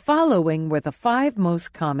 the following were the 5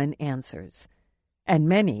 most common answers, and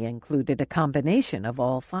many included a combination of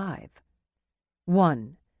all 5.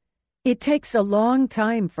 1. It takes a long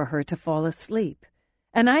time for her to fall asleep,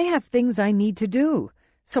 and I have things I need to do,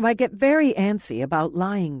 so I get very antsy about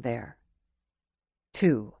lying there.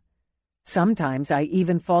 2. Sometimes I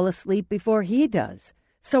even fall asleep before he does,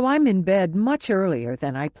 so I'm in bed much earlier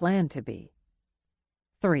than I plan to be.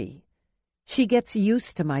 3. She gets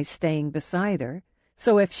used to my staying beside her,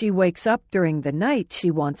 so if she wakes up during the night,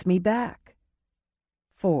 she wants me back.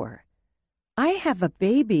 4. I have a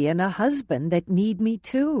baby and a husband that need me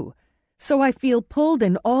too, so I feel pulled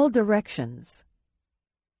in all directions.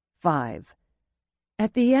 5.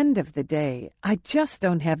 At the end of the day, I just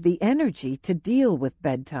don't have the energy to deal with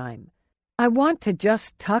bedtime. I want to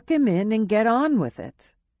just tuck him in and get on with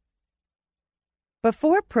it.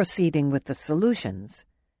 Before proceeding with the solutions,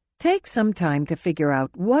 take some time to figure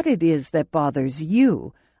out what it is that bothers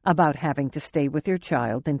you about having to stay with your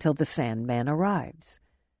child until the Sandman arrives.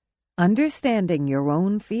 Understanding your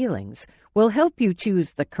own feelings will help you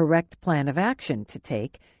choose the correct plan of action to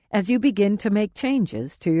take as you begin to make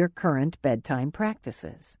changes to your current bedtime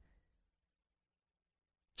practices.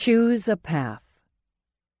 Choose a path.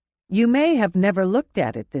 You may have never looked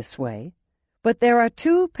at it this way, but there are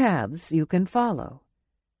 2 paths you can follow.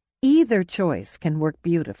 Either choice can work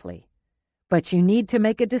beautifully, but you need to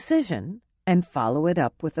make a decision and follow it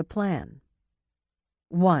up with a plan.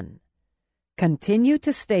 1. Continue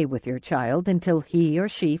to stay with your child until he or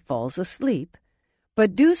she falls asleep,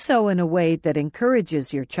 but do so in a way that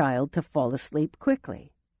encourages your child to fall asleep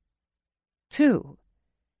quickly. 2.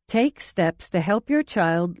 Take steps to help your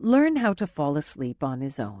child learn how to fall asleep on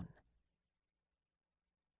his own.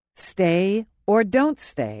 Stay or don't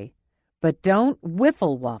stay, but don't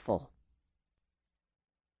whiffle-waffle.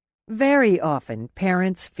 Very often,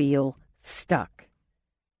 parents feel stuck.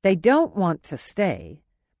 They don't want to stay,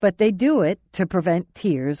 but they do it to prevent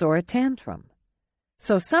tears or a tantrum.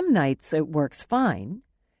 So some nights it works fine.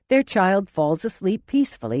 Their child falls asleep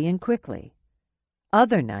peacefully and quickly.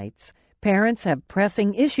 Other nights, parents have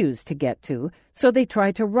pressing issues to get to, so they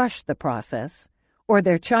try to rush the process, or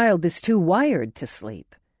their child is too wired to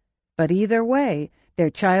sleep. But either way, their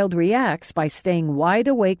child reacts by staying wide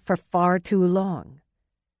awake for far too long.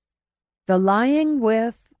 The lying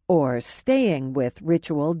with or staying with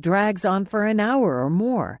ritual drags on for an hour or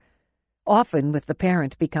more, often with the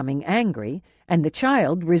parent becoming angry and the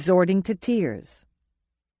child resorting to tears.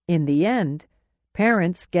 In the end,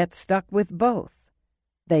 parents get stuck with both.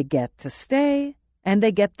 They get to stay, and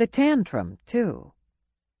they get the tantrum, too.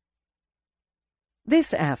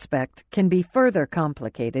 This aspect can be further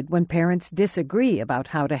complicated when parents disagree about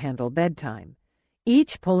how to handle bedtime,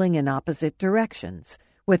 each pulling in opposite directions,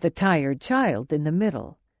 with a tired child in the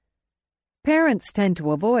middle. Parents tend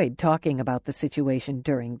to avoid talking about the situation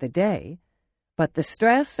during the day, but the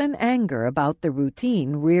stress and anger about the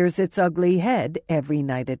routine rears its ugly head every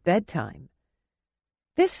night at bedtime.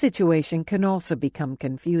 This situation can also become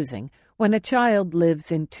confusing when a child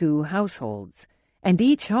lives in 2 households, and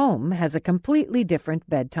each home has a completely different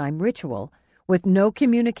bedtime ritual, with no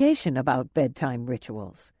communication about bedtime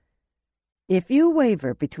rituals. If you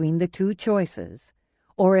waver between the 2 choices,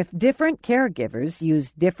 or if different caregivers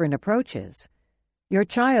use different approaches, your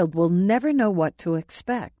child will never know what to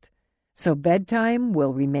expect, so bedtime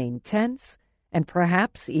will remain tense and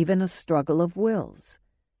perhaps even a struggle of wills.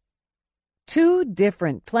 2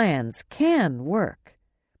 different plans can work,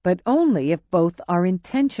 but only if both are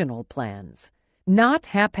intentional plans, not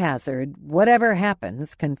haphazard, whatever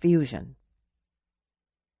happens confusion.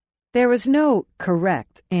 There is no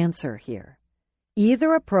correct answer here.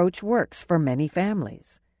 Either approach works for many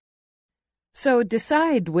families. So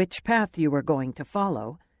decide which path you are going to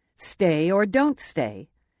follow, stay or don't stay,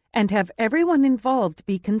 and have everyone involved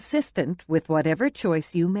be consistent with whatever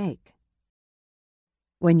choice you make.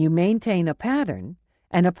 When you maintain a pattern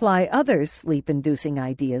and apply other sleep-inducing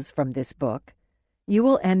ideas from this book, you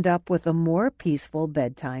will end up with a more peaceful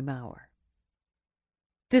bedtime hour.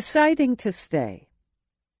 Deciding to stay.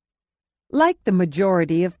 Like the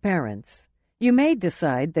majority of parents, you may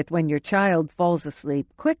decide that when your child falls asleep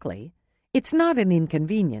quickly, it's not an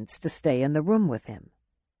inconvenience to stay in the room with him.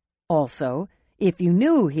 Also, if you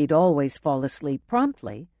knew he'd always fall asleep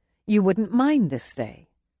promptly, you wouldn't mind the stay.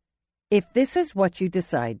 If this is what you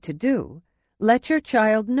decide to do, let your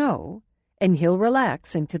child know, and he'll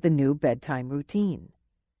relax into the new bedtime routine.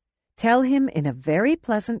 Tell him in a very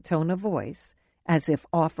pleasant tone of voice, as if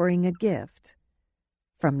offering a gift,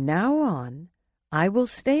 "From now on, I will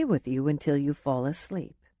stay with you until you fall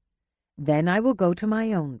asleep. Then I will go to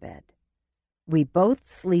my own bed. We both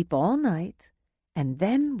sleep all night, and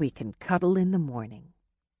then we can cuddle in the morning."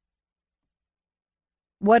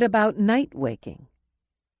 What about night waking?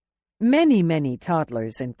 Many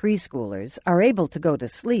toddlers and preschoolers are able to go to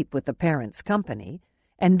sleep with the parent's company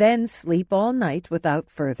and then sleep all night without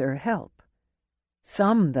further help.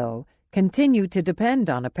 Some, though, continue to depend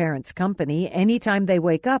on a parent's company anytime they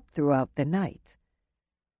wake up throughout the night.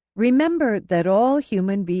 Remember that all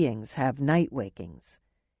human beings have night wakings.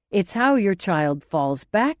 It's how your child falls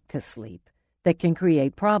back to sleep that can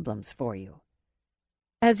create problems for you.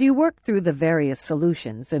 As you work through the various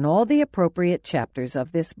solutions in all the appropriate chapters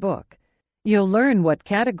of this book, you'll learn what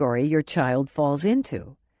category your child falls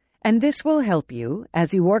into, and this will help you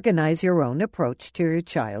as you organize your own approach to your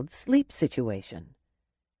child's sleep situation.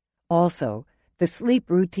 Also, the sleep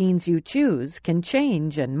routines you choose can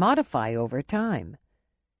change and modify over time.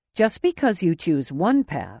 Just because you choose one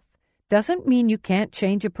path doesn't mean you can't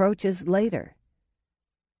change approaches later.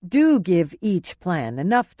 Do give each plan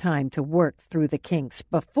enough time to work through the kinks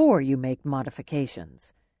before you make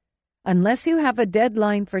modifications. Unless you have a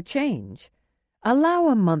deadline for change, allow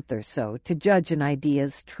a month or so to judge an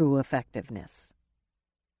idea's true effectiveness.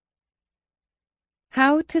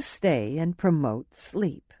 How to stay and promote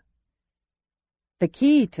sleep. The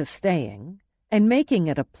key to staying, and making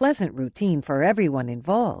it a pleasant routine for everyone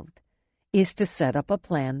involved, is to set up a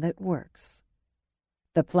plan that works.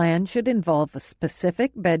 The plan should involve a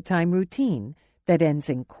specific bedtime routine that ends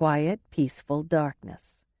in quiet, peaceful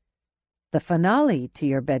darkness. The finale to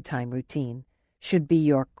your bedtime routine should be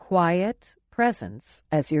your quiet presence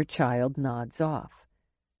as your child nods off.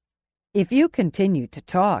 If you continue to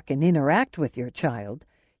talk and interact with your child,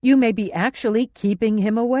 you may be actually keeping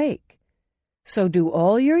him awake. So do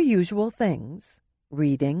all your usual things,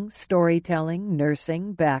 reading, storytelling,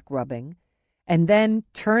 nursing, back rubbing, and then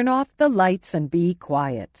turn off the lights and be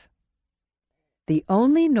quiet. The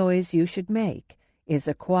only noise you should make is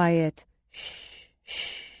a quiet shh,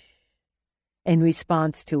 shh, in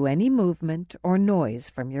response to any movement or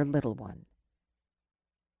noise from your little one.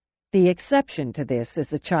 The exception to this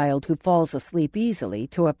is a child who falls asleep easily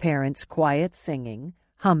to a parent's quiet singing,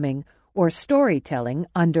 humming, or storytelling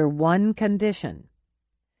under one condition.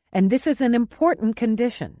 And this is an important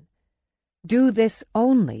condition. Do this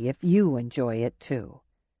only if you enjoy it too.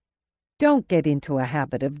 Don't get into a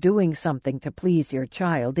habit of doing something to please your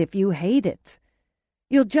child if you hate it.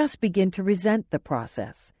 You'll just begin to resent the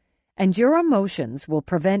process, and your emotions will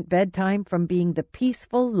prevent bedtime from being the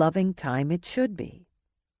peaceful, loving time it should be.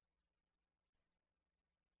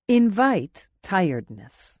 Invite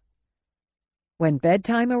tiredness. When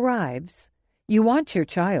bedtime arrives, you want your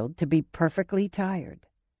child to be perfectly tired.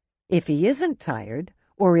 If he isn't tired,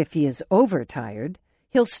 or if he is overtired,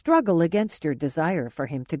 he'll struggle against your desire for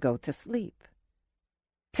him to go to sleep.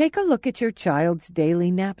 Take a look at your child's daily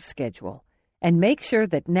nap schedule and make sure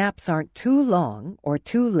that naps aren't too long or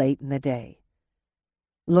too late in the day.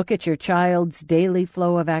 Look at your child's daily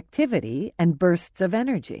flow of activity and bursts of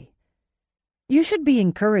energy. You should be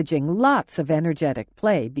encouraging lots of energetic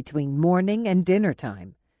play between morning and dinner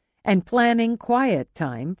time, and planning quiet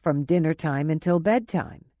time from dinner time until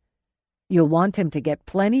bedtime. You'll want him to get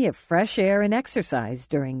plenty of fresh air and exercise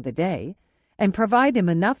during the day, and provide him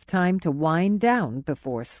enough time to wind down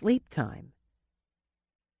before sleep time.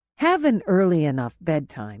 Have an early enough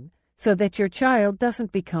bedtime so that your child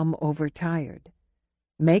doesn't become overtired.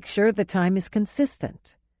 Make sure the time is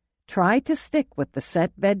consistent. Try to stick with the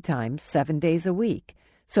set bedtime 7 days a week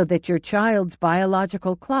so that your child's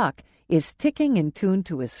biological clock is ticking in tune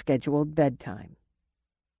to his scheduled bedtime.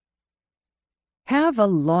 Have a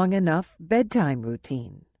long enough bedtime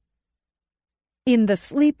routine. In the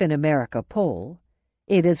Sleep in America poll,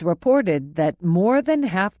 it is reported that more than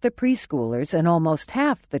half the preschoolers and almost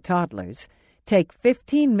half the toddlers take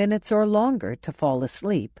 15 minutes or longer to fall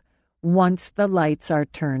asleep once the lights are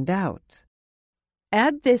turned out.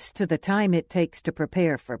 Add this to the time it takes to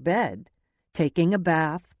prepare for bed, taking a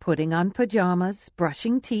bath, putting on pajamas,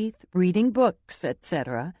 brushing teeth, reading books,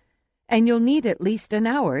 etc., and you'll need at least an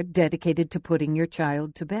hour dedicated to putting your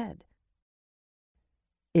child to bed.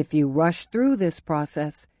 If you rush through this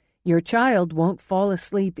process, your child won't fall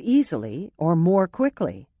asleep easily or more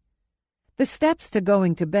quickly. The steps to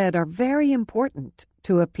going to bed are very important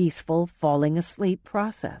to a peaceful falling asleep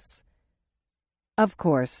process. Of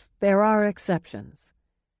course, there are exceptions.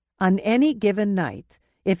 On any given night,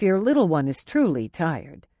 if your little one is truly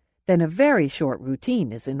tired, then a very short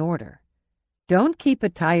routine is in order. Don't keep a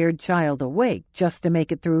tired child awake just to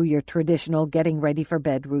make it through your traditional getting ready for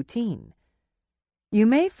bed routine. You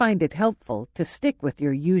may find it helpful to stick with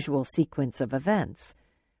your usual sequence of events,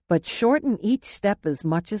 but shorten each step as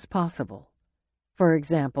much as possible. For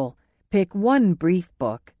example, pick one brief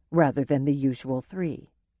book rather than the usual 3.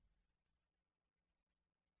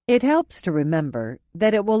 It helps to remember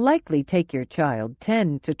that it will likely take your child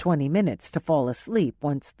 10 to 20 minutes to fall asleep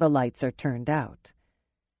once the lights are turned out.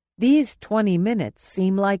 These 20 minutes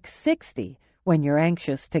seem like 60 when you're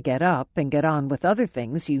anxious to get up and get on with other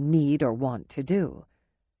things you need or want to do.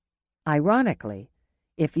 Ironically,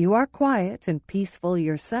 if you are quiet and peaceful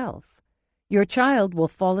yourself, your child will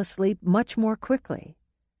fall asleep much more quickly.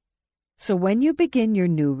 So when you begin your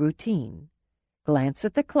new routine, glance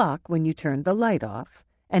at the clock when you turn the light off,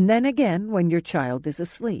 and then again when your child is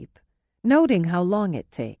asleep, noting how long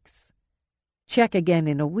it takes. Check again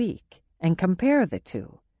in a week and compare the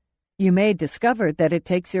two. You may discover that it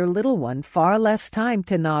takes your little one far less time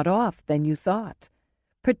to nod off than you thought,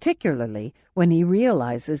 particularly when he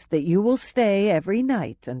realizes that you will stay every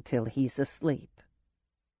night until he's asleep.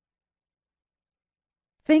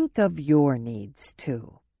 Think of your needs,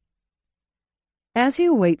 too. As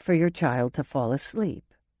you wait for your child to fall asleep,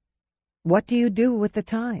 what do you do with the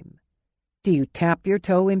time? Do you tap your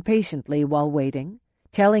toe impatiently while waiting,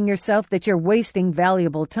 telling yourself that you're wasting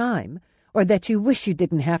valuable time, or that you wish you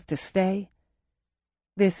didn't have to stay?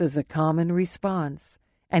 This is a common response,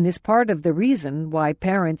 and is part of the reason why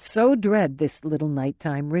parents so dread this little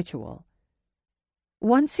nighttime ritual.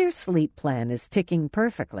 Once your sleep plan is ticking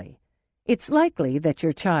perfectly, it's likely that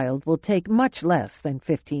your child will take much less than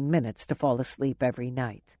 15 minutes to fall asleep every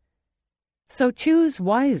night. So choose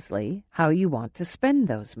wisely how you want to spend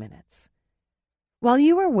those minutes. While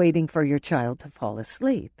you are waiting for your child to fall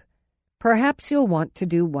asleep, perhaps you'll want to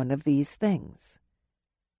do one of these things.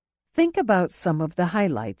 Think about some of the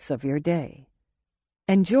highlights of your day.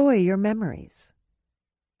 Enjoy your memories.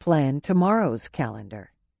 Plan tomorrow's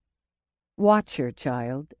calendar. Watch your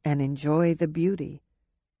child and enjoy the beauty.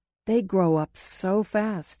 They grow up so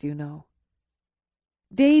fast, you know.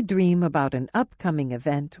 Daydream about an upcoming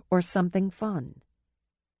event or something fun.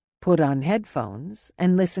 Put on headphones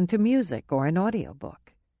and listen to music or an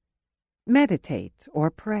audiobook. Meditate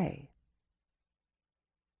or pray.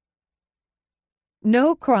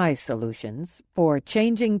 No cry solutions for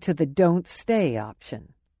changing to the don't stay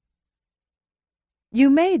option.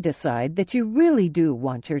 You may decide that you really do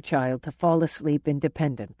want your child to fall asleep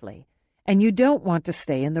independently, and you don't want to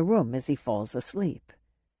stay in the room as he falls asleep.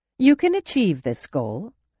 You can achieve this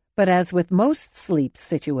goal, but as with most sleep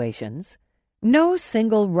situations, no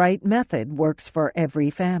single right method works for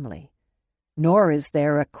every family, nor is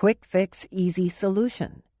there a quick-fix, easy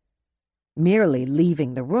solution. Merely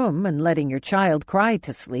leaving the room and letting your child cry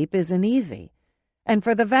to sleep isn't easy, and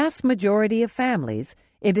for the vast majority of families,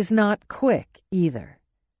 it is not quick either.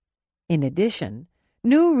 In addition,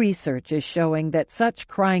 new research is showing that such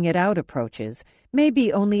crying-it-out approaches may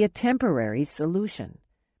be only a temporary solution,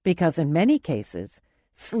 because in many cases,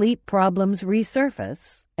 sleep problems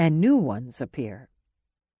resurface and new ones appear.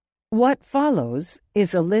 What follows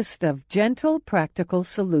is a list of gentle, practical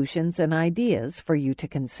solutions and ideas for you to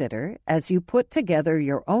consider as you put together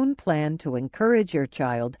your own plan to encourage your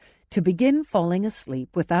child to begin falling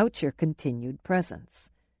asleep without your continued presence.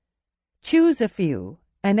 Choose a few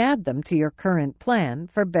and add them to your current plan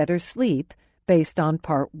for better sleep based on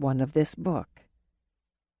Part 1 of this book.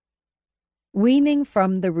 Weaning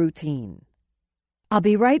from the routine. I'll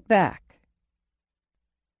be right back.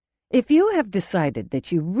 If you have decided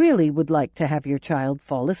that you really would like to have your child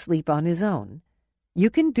fall asleep on his own, you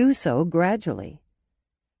can do so gradually.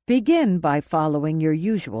 Begin by following your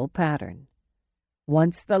usual pattern.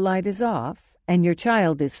 Once the light is off and your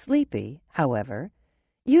child is sleepy, however,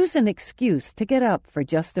 use an excuse to get up for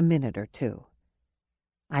just a minute or two.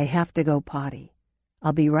 I have to go potty.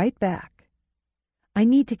 I'll be right back. I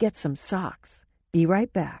need to get some socks. Be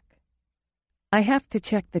right back. I have to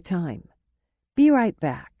check the time. Be right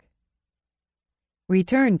back.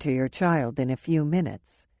 Return to your child in a few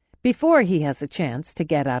minutes, before he has a chance to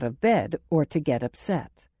get out of bed or to get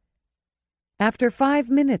upset. After 5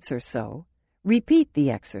 minutes or so, repeat the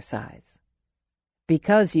exercise.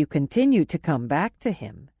 Because you continue to come back to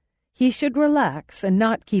him, he should relax and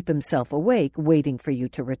not keep himself awake waiting for you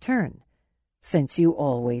to return, since you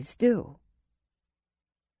always do.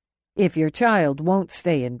 If your child won't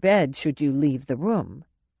stay in bed should you leave the room,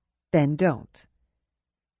 then don't.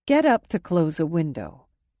 Get up to close a window,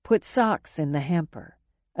 put socks in the hamper,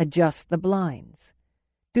 adjust the blinds,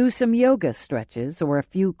 do some yoga stretches or a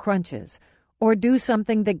few crunches, or do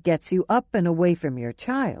something that gets you up and away from your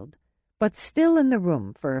child, but still in the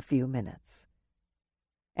room for a few minutes.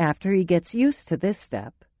 After he gets used to this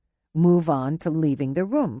step, move on to leaving the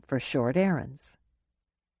room for short errands.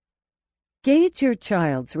 Gauge your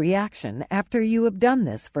child's reaction after you have done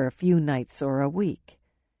this for a few nights or a week,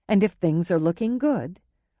 and if things are looking good,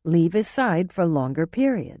 leave his side for longer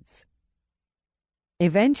periods.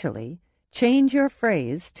 Eventually, change your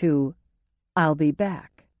phrase to, "I'll be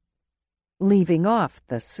back," leaving off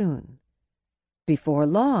the soon. Before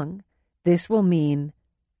long, this will mean,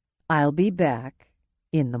 "I'll be back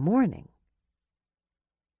in the morning."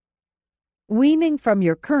 Weaning from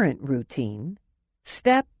your current routine,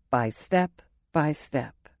 step by step by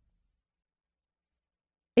step.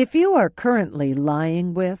 If you are currently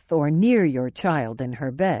lying with or near your child in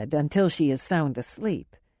her bed until she is sound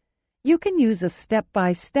asleep, you can use a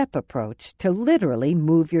step-by-step approach to literally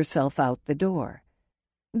move yourself out the door.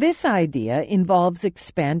 This idea involves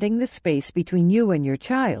expanding the space between you and your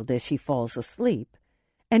child as she falls asleep,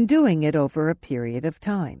 and doing it over a period of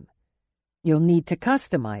time. You'll need to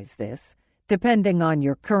customize this depending on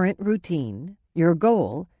your current routine, your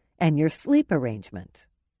goal, and your sleep arrangement.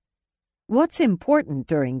 What's important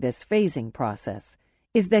during this phasing process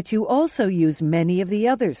is that you also use many of the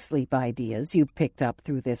other sleep ideas you've picked up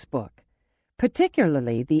through this book,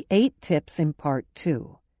 particularly the 8 tips in Part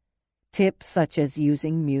 2. Tips such as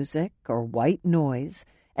using music or white noise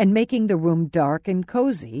and making the room dark and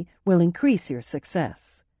cozy will increase your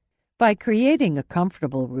success. By creating a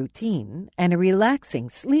comfortable routine and a relaxing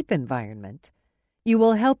sleep environment, you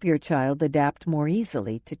will help your child adapt more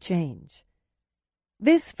easily to change.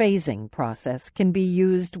 This phasing process can be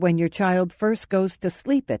used when your child first goes to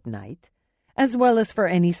sleep at night, as well as for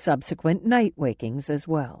any subsequent night wakings as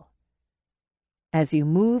well. As you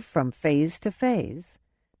move from phase to phase,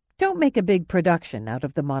 don't make a big production out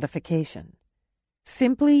of the modification.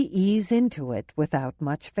 Simply ease into it without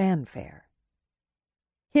much fanfare.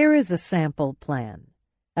 Here is a sample plan.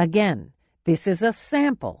 Again, this is a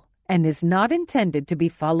sample and is not intended to be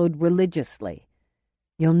followed religiously.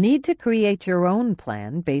 You'll need to create your own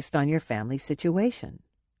plan based on your family situation.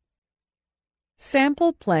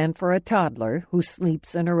 Sample plan for a toddler who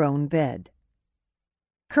sleeps in her own bed.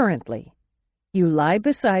 Currently, you lie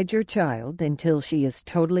beside your child until she is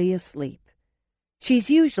totally asleep. She's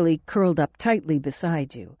usually curled up tightly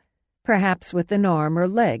beside you, perhaps with an arm or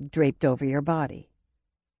leg draped over your body.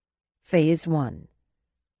 Phase 1.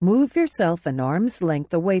 Move yourself an arm's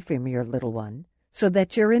length away from your little one so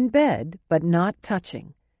that you're in bed but not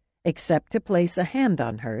touching, except to place a hand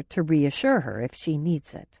on her to reassure her if she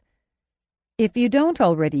needs it. If you don't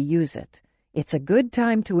already use it, it's a good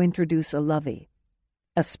time to introduce a lovey,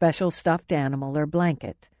 a special stuffed animal or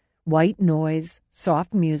blanket, white noise,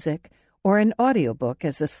 soft music, or an audiobook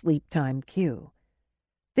as a sleep time cue.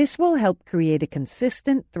 This will help create a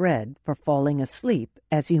consistent thread for falling asleep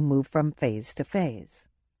as you move from phase to phase.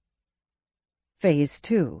 Phase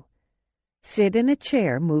 2. Sit in a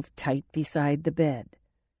chair moved tight beside the bed.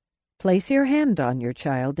 Place your hand on your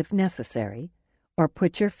child if necessary, or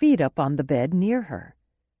put your feet up on the bed near her.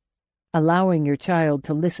 Allowing your child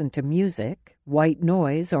to listen to music, white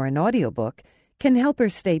noise, or an audiobook can help her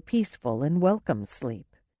stay peaceful and welcome sleep.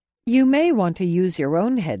 You may want to use your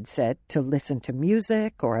own headset to listen to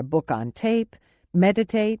music or a book on tape,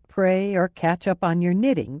 meditate, pray, or catch up on your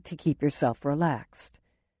knitting to keep yourself relaxed.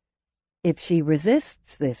 If she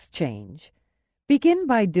resists this change, begin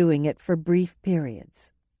by doing it for brief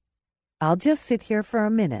periods. "I'll just sit here for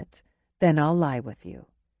a minute, then I'll lie with you."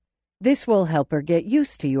 This will help her get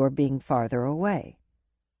used to your being farther away.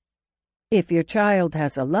 If your child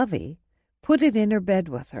has a lovey, put it in her bed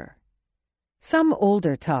with her. Some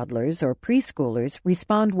older toddlers or preschoolers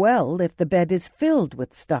respond well if the bed is filled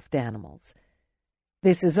with stuffed animals.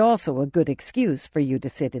 This is also a good excuse for you to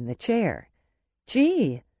sit in the chair.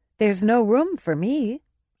 "Gee, there's no room for me.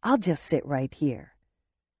 I'll just sit right here."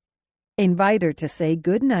 Invite her to say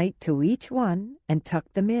good night to each one and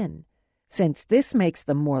tuck them in, since this makes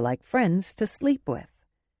them more like friends to sleep with.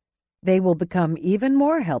 They will become even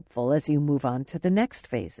more helpful as you move on to the next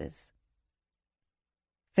phases.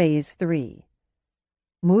 Phase 3.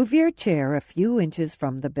 Move your chair a few inches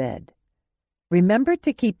from the bed. Remember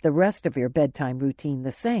to keep the rest of your bedtime routine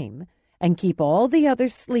the same, and keep all the other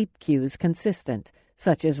sleep cues consistent,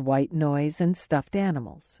 such as white noise and stuffed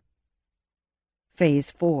animals.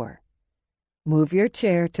 Phase 4. Move your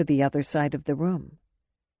chair to the other side of the room.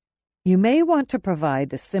 You may want to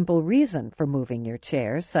provide a simple reason for moving your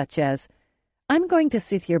chair, such as, "I'm going to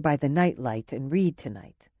sit here by the nightlight and read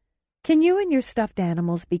tonight. Can you and your stuffed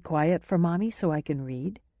animals be quiet for Mommy so I can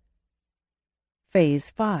read?" Phase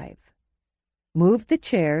 5. Move the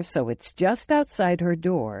chair so it's just outside her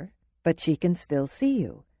door, but she can still see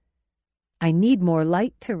you. "I need more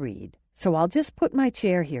light to read, so I'll just put my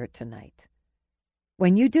chair here tonight."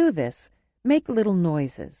 When you do this, make little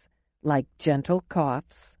noises, like gentle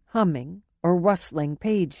coughs, humming, or rustling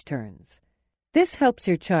page turns. This helps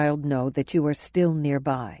your child know that you are still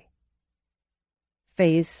nearby.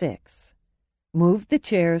 Phase 6. Move the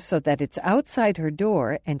chair so that it's outside her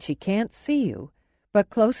door and she can't see you, but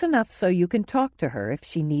close enough so you can talk to her if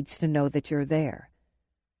she needs to know that you're there.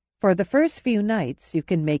 For the first few nights, you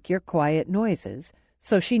can make your quiet noises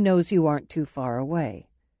so she knows you aren't too far away.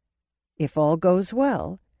 If all goes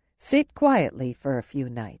well, sit quietly for a few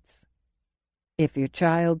nights. If your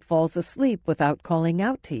child falls asleep without calling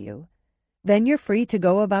out to you, then you're free to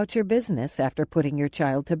go about your business after putting your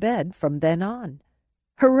child to bed from then on.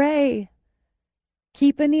 Hooray!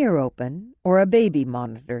 Keep an ear open or a baby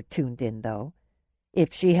monitor tuned in, though.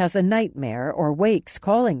 If she has a nightmare or wakes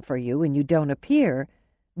calling for you and you don't appear,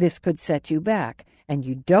 this could set you back, and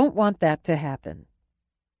you don't want that to happen.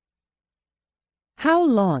 How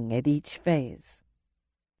long at each phase?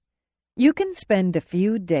 You can spend a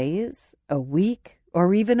few days, a week,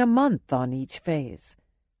 or even a month on each phase.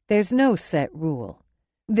 There's no set rule.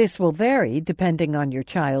 This will vary depending on your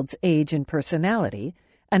child's age and personality,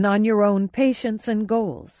 and on your own patience and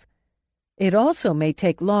goals. It also may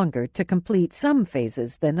take longer to complete some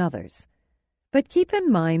phases than others. But keep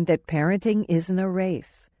in mind that parenting isn't a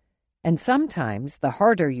race, and sometimes the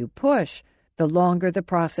harder you push, the longer the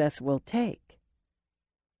process will take.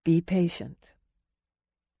 Be patient.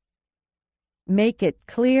 Make it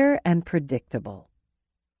clear and predictable.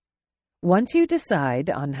 Once you decide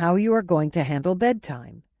on how you are going to handle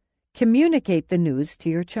bedtime, communicate the news to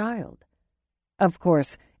your child. Of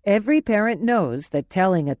course, every parent knows that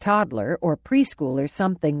telling a toddler or preschooler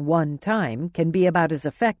something one time can be about as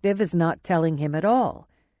effective as not telling him at all.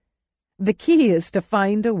 The key is to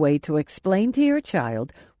find a way to explain to your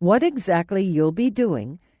child what exactly you'll be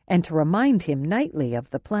doing and to remind him nightly of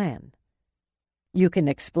the plan. You can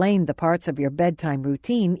explain the parts of your bedtime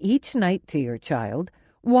routine each night to your child,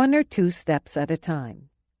 1 or 2 steps at a time.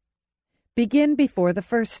 Begin before the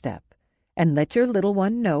first step, and let your little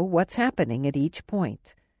one know what's happening at each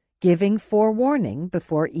point, giving forewarning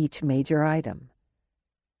before each major item.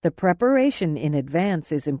 The preparation in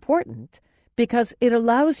advance is important because it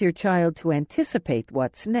allows your child to anticipate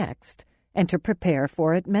what's next and to prepare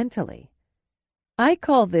for it mentally. I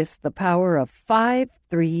call this the power of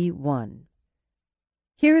 5-3-1.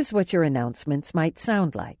 Here's what your announcements might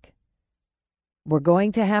sound like. We're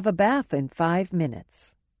going to have a bath in 5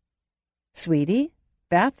 minutes. Sweetie,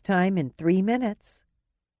 bath time in 3 minutes.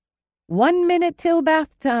 1 minute till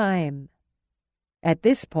bath time. At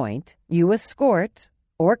this point, you escort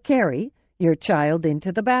or carry your child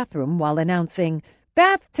into the bathroom while announcing,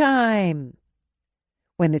 "Bath time!"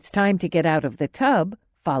 When it's time to get out of the tub,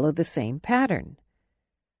 follow the same pattern.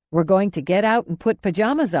 We're going to get out and put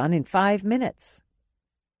pajamas on in 5 minutes.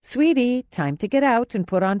 Sweetie, time to get out and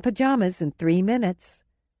put on pajamas in 3 minutes.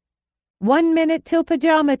 1 minute till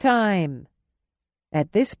pajama time.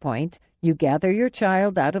 At this point, you gather your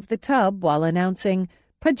child out of the tub while announcing,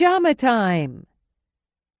 "Pajama time!"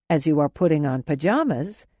 As you are putting on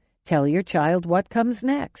pajamas, tell your child what comes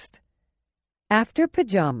next. After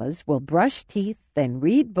pajamas, we'll brush teeth, then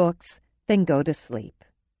read books, then go to sleep.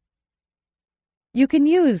 You can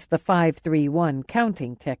use the 5-3-1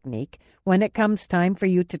 counting technique when it comes time for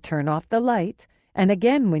you to turn off the light, and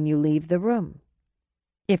again when you leave the room.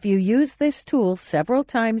 If you use this tool several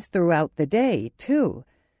times throughout the day, too,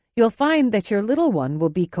 you'll find that your little one will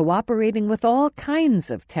be cooperating with all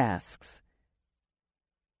kinds of tasks.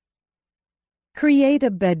 Create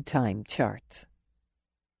a bedtime chart.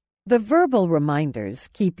 The verbal reminders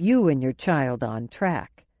keep you and your child on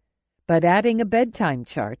track, but adding a bedtime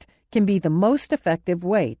chart can be the most effective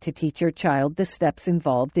way to teach your child the steps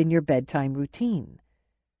involved in your bedtime routine.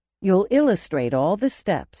 You'll illustrate all the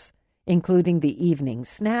steps, including the evening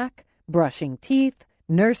snack, brushing teeth,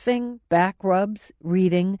 nursing, back rubs,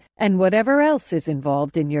 reading, and whatever else is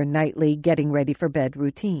involved in your nightly getting ready for bed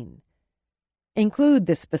routine. Include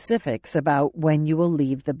the specifics about when you will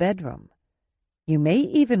leave the bedroom. You may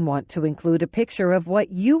even want to include a picture of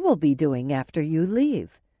what you will be doing after you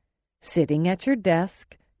leave. sitting at your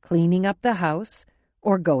desk, cleaning up the house,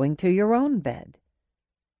 or going to your own bed.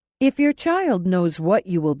 If your child knows what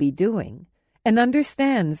you will be doing and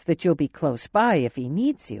understands that you'll be close by if he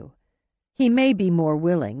needs you, he may be more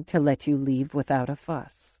willing to let you leave without a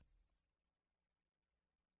fuss.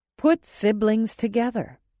 Put siblings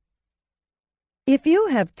together. If you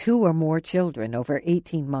have 2 or more children over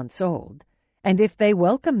 18 months old, and if they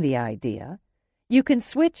welcome the idea, you can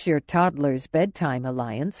switch your toddler's bedtime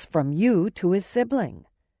alliance from you to his sibling.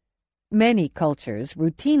 Many cultures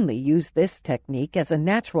routinely use this technique as a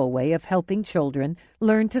natural way of helping children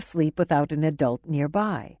learn to sleep without an adult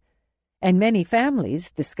nearby, and many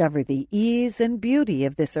families discover the ease and beauty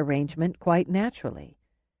of this arrangement quite naturally.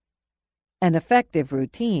 An effective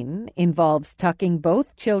routine involves tucking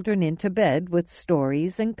both children into bed with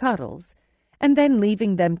stories and cuddles, and then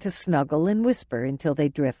leaving them to snuggle and whisper until they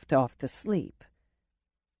drift off to sleep.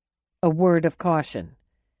 A word of caution.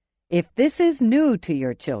 If this is new to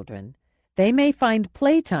your children, they may find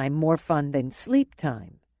playtime more fun than sleep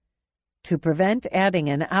time. To prevent adding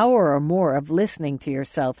an hour or more of listening to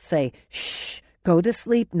yourself say, "Shh, go to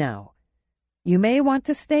sleep now," you may want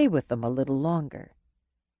to stay with them a little longer.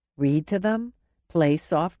 Read to them, play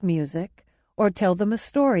soft music, or tell them a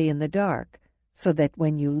story in the dark, so that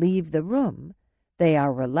when you leave the room, they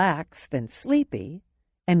are relaxed and sleepy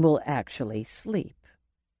and will actually sleep.